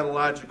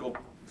eschatological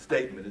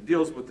statement. It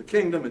deals with the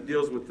kingdom. It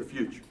deals with the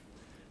future.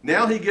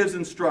 Now he gives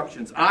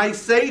instructions. I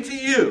say to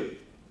you,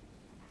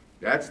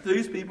 that's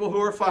these people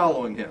who are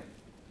following him.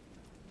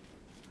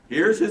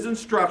 Here's his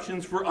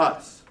instructions for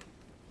us.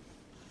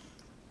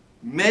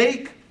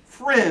 Make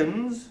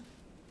friends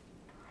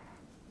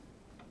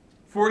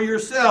for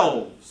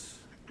yourselves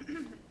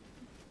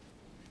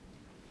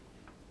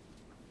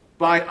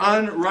by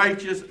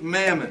unrighteous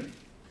mammon.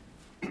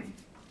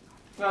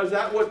 Now, is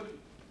that what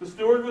the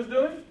steward was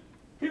doing?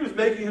 He was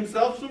making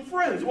himself some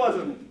friends,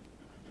 wasn't he?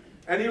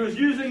 And he was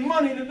using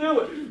money to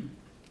do it,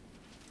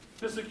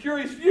 to secure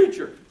his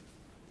future.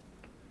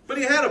 But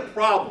he had a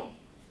problem.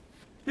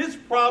 His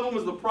problem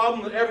is the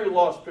problem that every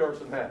lost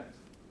person has.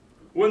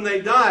 When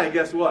they die,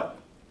 guess what?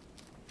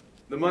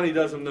 The money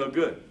does them no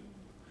good.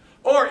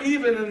 Or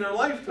even in their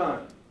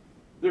lifetime,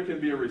 there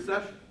can be a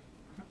recession.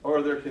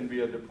 Or there can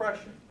be a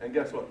depression. And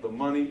guess what? The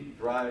money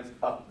dries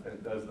up and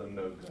it does them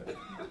no good.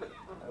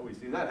 We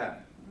see that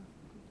happen.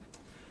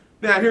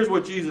 Now, here's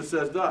what Jesus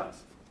says to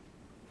us.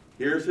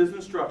 Here's his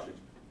instructions.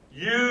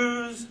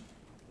 You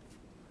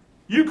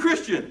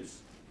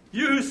Christians,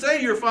 you who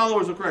say you're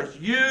followers of Christ,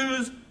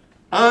 use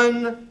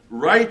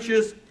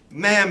unrighteous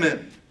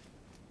mammon.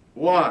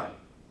 Why?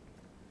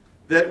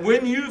 That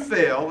when you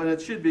fail, and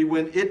it should be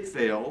when it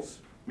fails,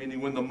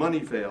 meaning when the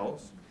money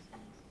fails,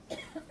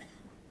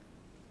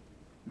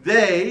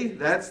 they,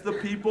 that's the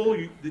people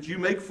that you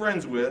make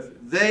friends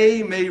with,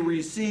 they may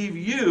receive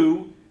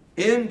you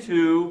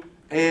into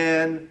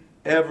an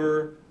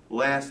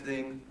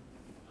everlasting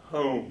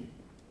home.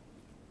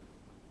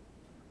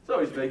 So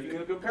he's making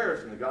a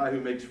comparison. The guy who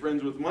makes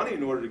friends with money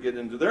in order to get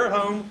into their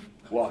home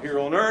while here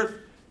on earth,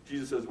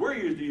 Jesus says we're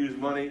used to use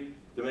money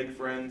to make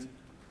friends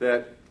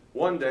that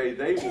one day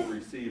they will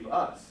receive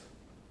us.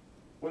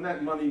 When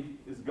that money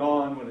is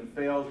gone, when it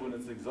fails, when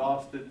it's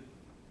exhausted,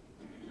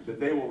 that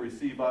they will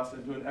receive us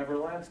into an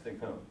everlasting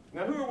home.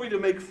 Now, who are we to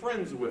make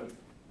friends with?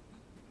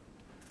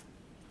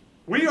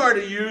 We are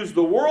to use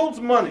the world's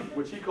money,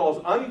 which he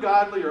calls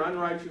ungodly or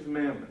unrighteous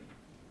mammon.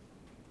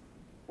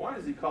 Why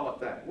does he call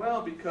it that?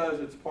 Well, because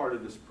it's part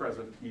of this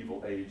present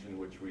evil age in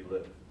which we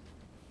live.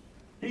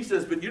 He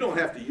says, but you don't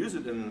have to use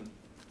it in an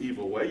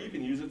evil way. You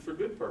can use it for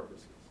good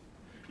purposes.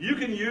 You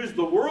can use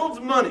the world's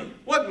money.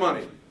 What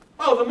money?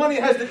 Oh, the money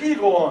has the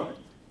eagle on it.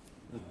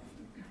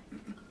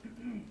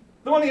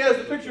 The money has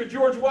the picture of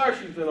George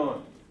Washington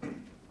on it.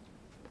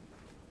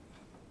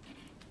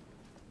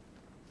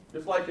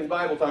 Just like in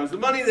Bible times. The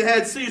money that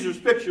had Caesar's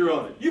picture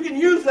on it. You can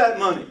use that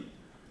money.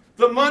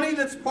 The money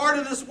that's part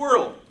of this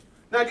world.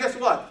 Now guess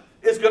what?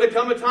 It's going to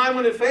come a time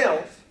when it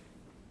fails.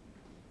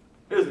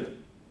 Isn't it?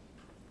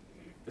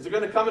 Is there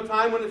going to come a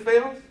time when it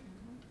fails?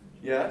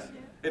 Yes.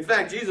 In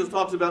fact, Jesus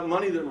talks about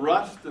money that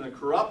rusts and it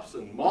corrupts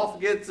and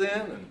moth gets in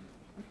and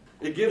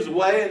it gives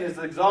way and is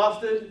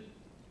exhausted.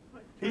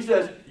 He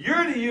says,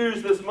 you're to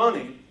use this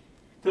money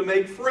to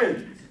make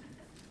friends.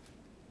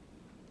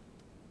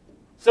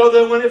 So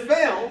that when it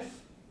fails,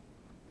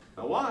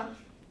 now watch,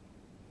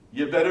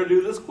 you better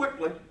do this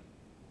quickly.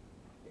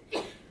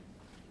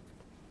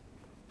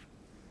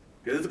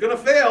 Because it's going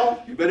to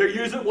fail. You better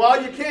use it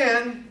while you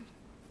can.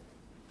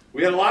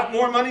 We had a lot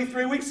more money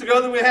 3 weeks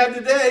ago than we have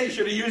today. You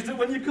should have used it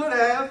when you could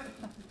have.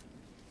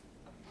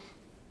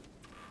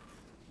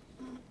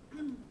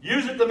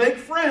 Use it to make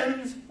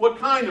friends. What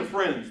kind of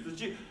friends?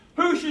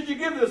 Who should you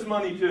give this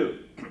money to?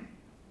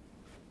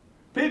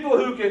 People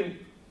who can,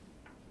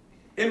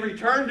 in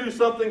return, do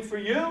something for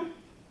you?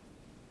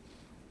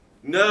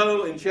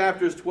 No, in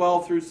chapters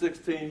 12 through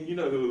 16, you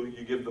know who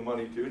you give the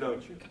money to,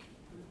 don't you?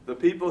 The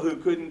people who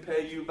couldn't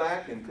pay you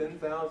back in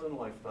 10,000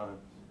 lifetimes.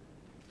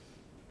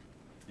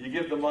 You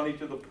give the money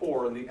to the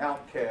poor and the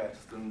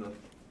outcast and the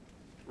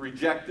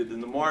rejected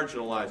and the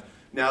marginalized.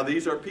 Now,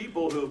 these are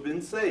people who have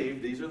been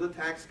saved. These are the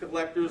tax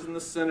collectors and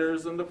the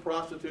sinners and the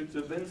prostitutes who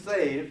have been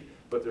saved,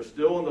 but they're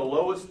still on the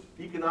lowest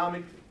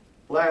economic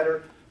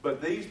ladder.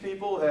 But these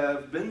people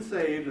have been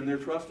saved and they're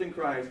trusting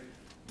Christ.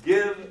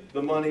 Give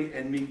the money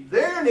and meet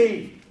their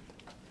need.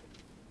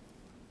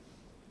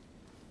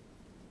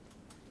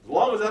 As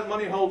long as that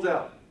money holds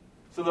out.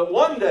 So that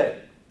one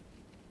day,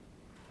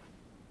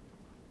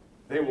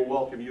 they will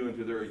welcome you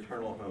into their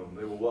eternal home.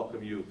 They will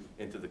welcome you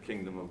into the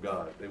kingdom of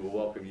God. They will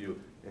welcome you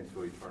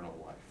into eternal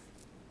life.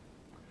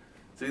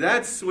 See,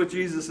 that's what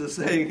Jesus is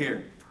saying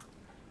here.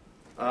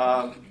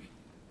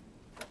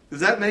 Does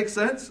that make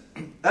sense?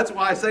 That's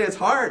why I say it's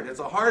hard. It's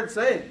a hard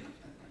saying.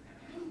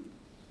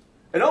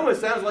 It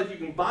almost sounds like you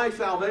can buy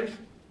salvation.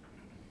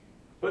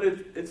 But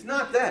it's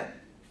not that.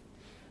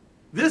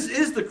 This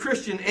is the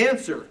Christian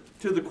answer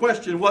to the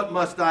question, what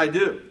must I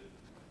do?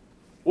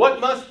 What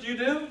must you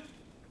do?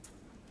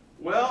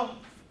 Well,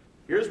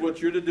 here's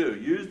what you're to do.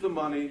 Use the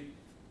money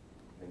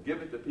and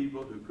give it to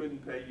people who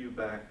couldn't pay you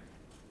back,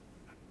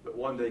 but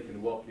one day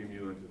can welcome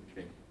you into the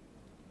kingdom.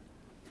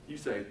 You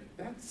say,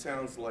 that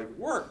sounds like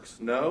works.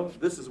 No,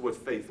 this is what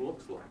faith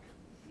looks like.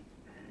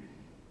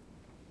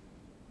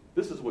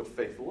 This is what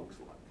faith looks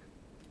like.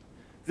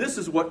 This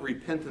is what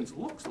repentance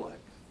looks like.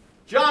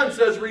 John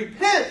says,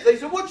 repent. They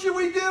said, what should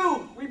we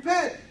do?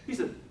 Repent. He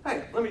said,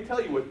 hey, let me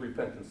tell you what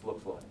repentance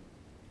looks like.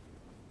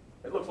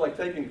 It looks like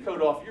taking the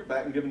coat off your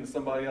back and giving it to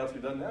somebody else who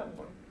doesn't have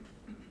one.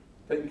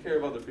 Taking care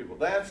of other people.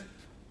 That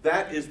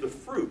is the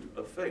fruit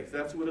of faith.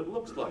 That's what it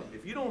looks like.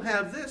 If you don't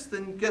have this,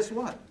 then guess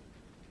what?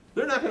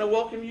 They're not going to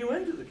welcome you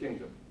into the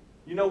kingdom.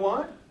 You know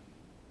why?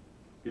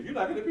 Because you're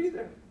not going to be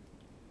there.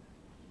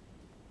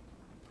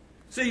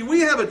 See, we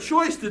have a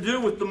choice to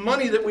do with the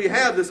money that we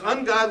have, this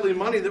ungodly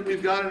money that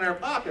we've got in our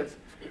pockets.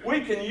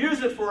 We can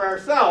use it for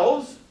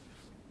ourselves,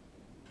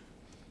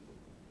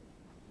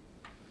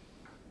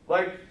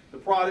 like the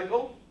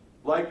prodigal,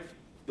 like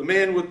the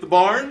man with the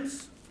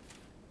barns,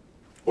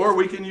 or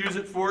we can use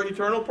it for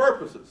eternal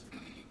purposes.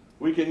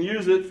 We can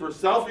use it for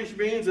selfish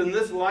means in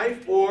this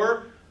life,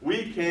 or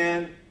we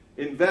can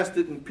invest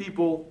it in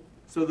people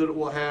so that it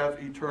will have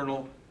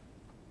eternal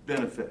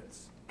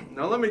benefits.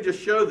 Now let me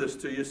just show this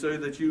to you so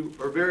that you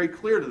are very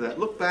clear to that.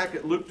 Look back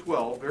at Luke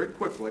 12 very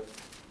quickly.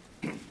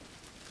 Let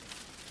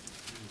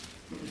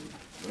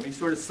me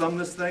sort of sum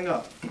this thing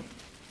up.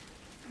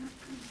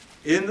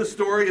 In the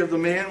story of the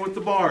man with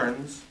the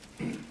barns,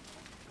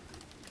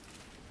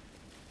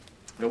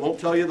 I won't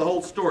tell you the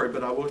whole story,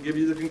 but I will give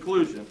you the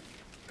conclusion.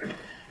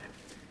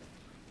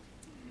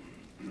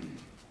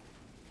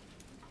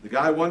 The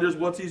guy wonders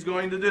what he's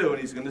going to do,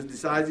 and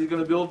decides he's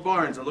going to build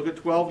barns. And look at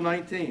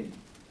 12:19.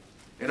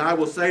 And I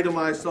will say to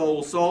my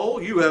soul, soul,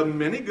 you have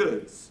many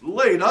goods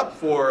laid up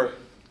for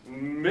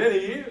many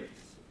years.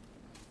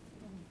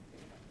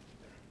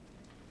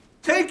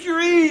 Take your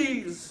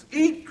ease,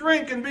 eat,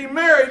 drink, and be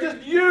merry.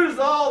 Just use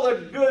all the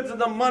goods and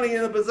the money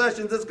and the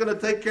possessions. That's going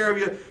to take care of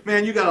you.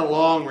 Man, you got a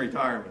long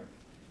retirement.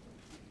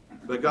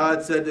 But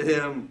God said to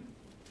him,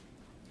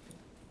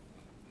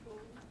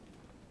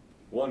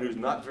 one who's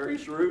not very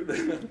shrewd,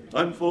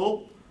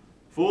 unfull,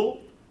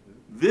 full,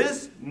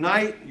 this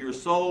night your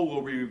soul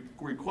will be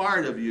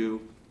required of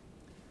you.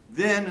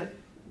 Then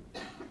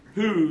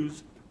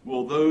whose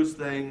will those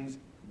things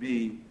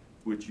be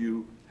which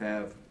you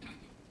have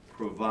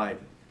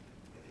provided?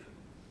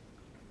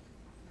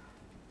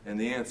 And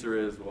the answer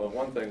is, well,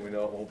 one thing we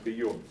know, it won't be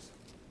yours.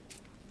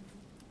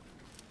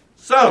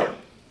 So,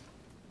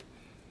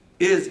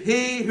 is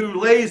he who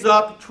lays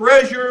up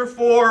treasure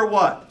for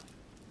what?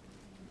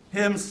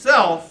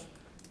 Himself,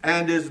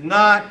 and is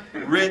not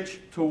rich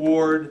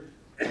toward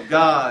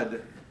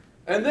God.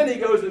 And then he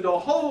goes into a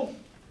whole,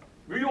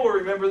 you'll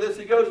remember this,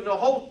 he goes into a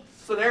whole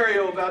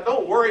scenario about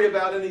don't worry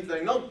about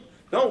anything.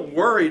 Don't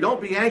worry,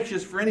 don't be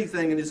anxious for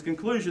anything. And his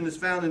conclusion is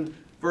found in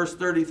verse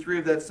 33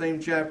 of that same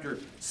chapter.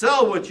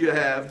 Sell what you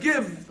have,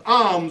 give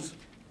alms,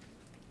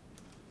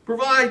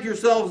 provide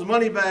yourselves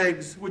money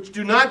bags which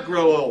do not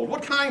grow old.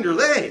 What kind are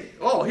they?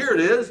 Oh, here it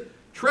is.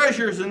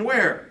 Treasures in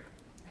where?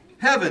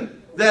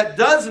 Heaven. That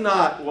does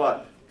not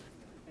what?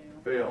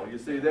 Fail. You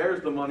see,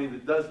 there's the money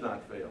that does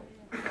not fail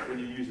when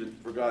you use it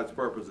for God's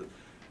purposes.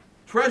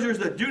 Treasures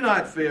that do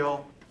not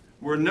fail,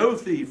 where no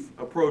thief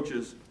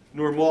approaches,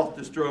 nor moth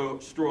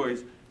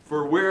destroys.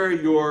 For where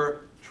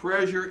your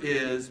treasure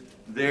is,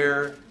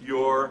 there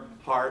your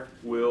heart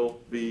will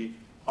be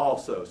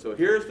also. So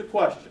here's the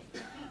question.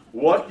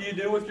 What do you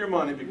do with your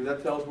money? Because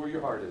that tells where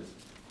your heart is.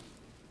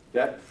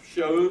 That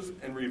shows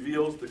and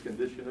reveals the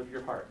condition of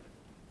your heart.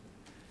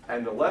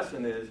 And the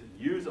lesson is,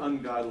 use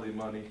ungodly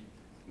money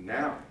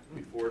now,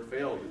 before it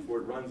fails, before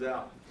it runs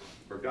out,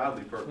 for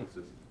godly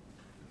purposes.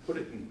 Put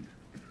it in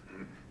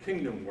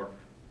kingdom work.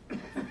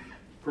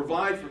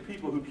 Provide for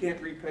people who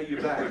can't repay you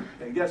back.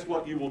 And guess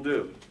what you will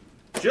do?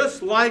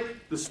 Just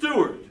like the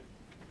steward,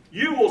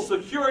 you will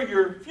secure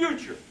your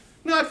future.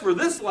 Not for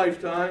this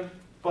lifetime,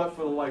 but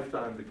for the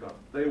lifetime to come.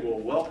 They will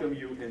welcome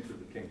you into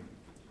the kingdom.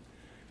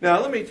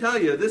 Now, let me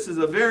tell you, this is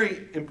a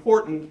very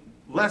important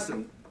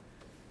lesson.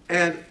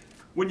 And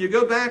when you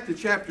go back to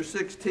chapter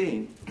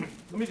 16,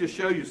 let me just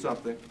show you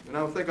something. And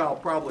I think I'll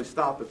probably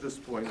stop at this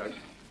point. I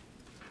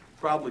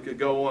probably could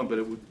go on, but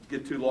it would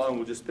get too long.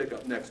 We'll just pick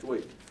up next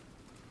week.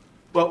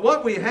 But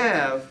what we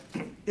have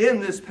in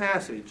this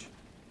passage,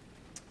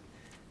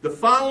 the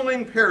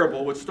following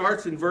parable, which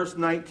starts in verse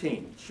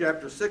 19,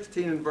 chapter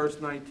 16 and verse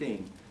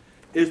 19,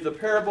 is the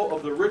parable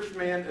of the rich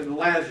man and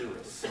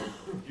Lazarus.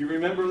 Do you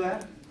remember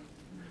that?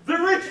 The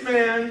rich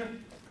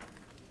man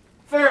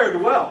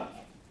fared well.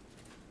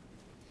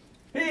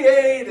 He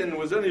ate and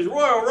was in his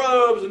royal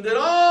robes and did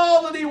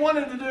all that he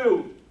wanted to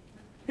do.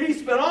 He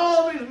spent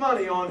all of his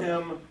money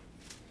on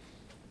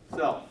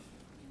himself.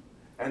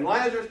 And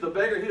Lazarus, the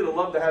beggar, he'd have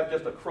loved to have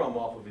just a crumb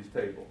off of his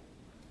table.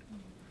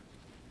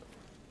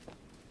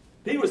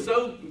 He was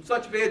in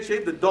such bad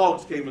shape that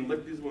dogs came and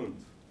licked his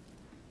wounds.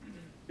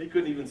 He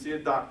couldn't even see a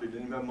doctor. He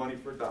didn't even have money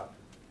for a doctor.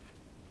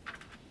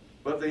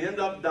 But they end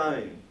up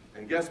dying.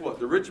 And guess what?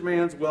 The rich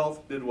man's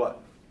wealth did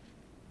what?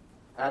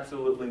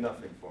 Absolutely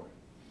nothing for him.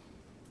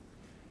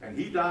 And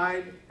he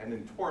died, and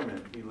in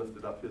torment he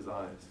lifted up his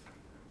eyes.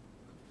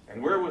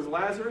 And where was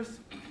Lazarus,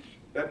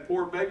 that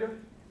poor beggar?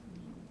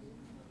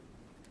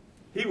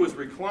 He was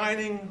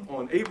reclining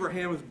on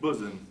Abraham's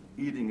bosom,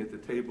 eating at the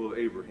table of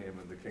Abraham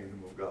in the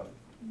kingdom of God.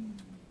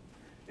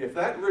 If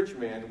that rich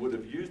man would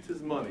have used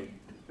his money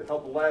to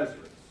help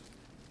Lazarus,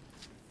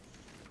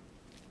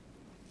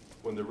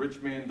 when the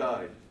rich man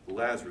died,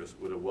 Lazarus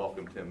would have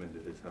welcomed him into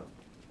his home,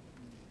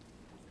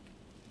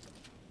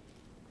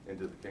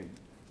 into the kingdom.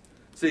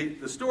 See,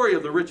 the story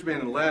of the rich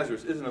man and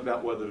Lazarus isn't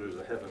about whether there's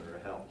a heaven or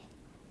a hell.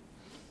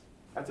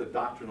 That's a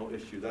doctrinal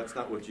issue. That's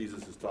not what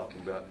Jesus is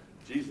talking about.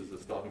 Jesus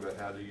is talking about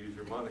how to use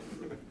your money.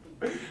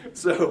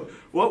 So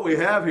what we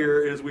have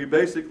here is we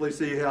basically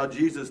see how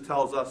Jesus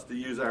tells us to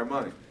use our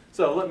money.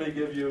 So let me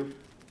give you,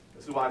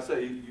 this is why I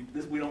say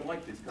we don't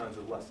like these kinds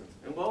of lessons.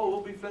 And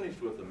we'll be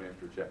finished with them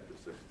after chapter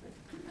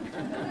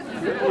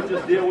 16. We'll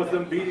just deal with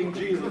them beating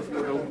Jesus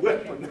with a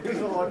whip. And these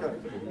are like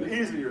an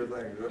easier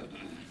thing. Right?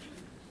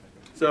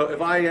 So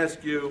if I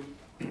ask you,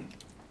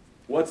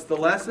 what's the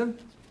lesson?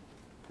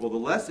 Well, the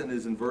lesson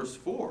is in verse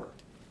 4.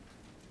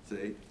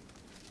 See?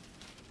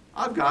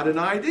 I've got an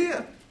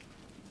idea.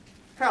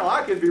 How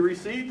I can be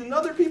received in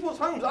other people's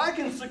homes. I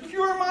can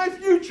secure my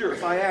future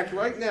if I act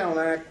right now and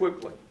I act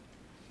quickly.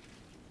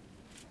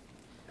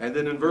 And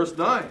then in verse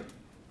 9,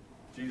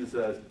 Jesus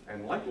says,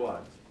 and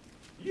likewise,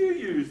 you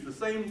use the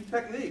same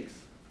techniques,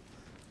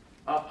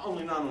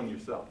 only not on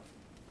yourself.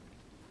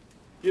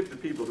 Give to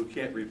people who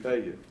can't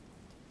repay you.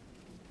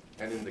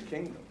 And in the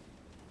kingdom,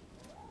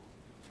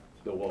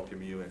 they'll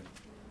welcome you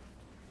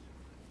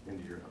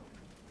into your home,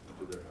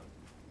 into their home.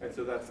 And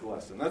so that's the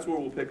lesson. That's where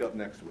we'll pick up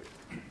next week.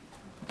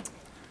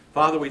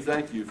 Father, we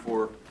thank you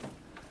for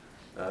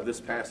this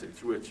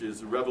passage, which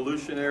is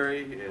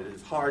revolutionary. It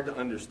is hard to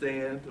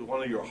understand. It's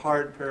one of your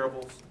hard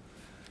parables.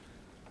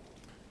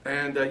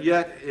 And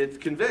yet it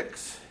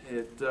convicts.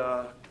 It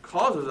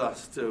causes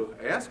us to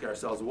ask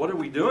ourselves, what are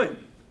we doing?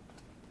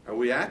 Are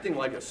we acting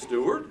like a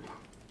steward?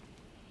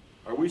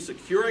 Are we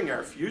securing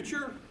our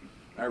future,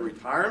 our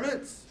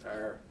retirements,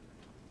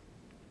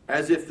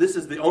 as if this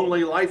is the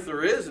only life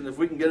there is, and if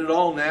we can get it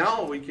all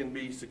now, we can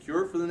be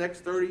secure for the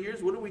next 30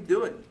 years? What are we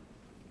doing?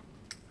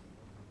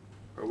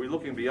 Are we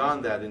looking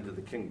beyond that into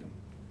the kingdom?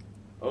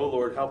 Oh,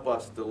 Lord, help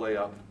us to lay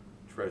up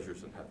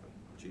treasures in heaven.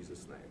 In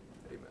Jesus' name.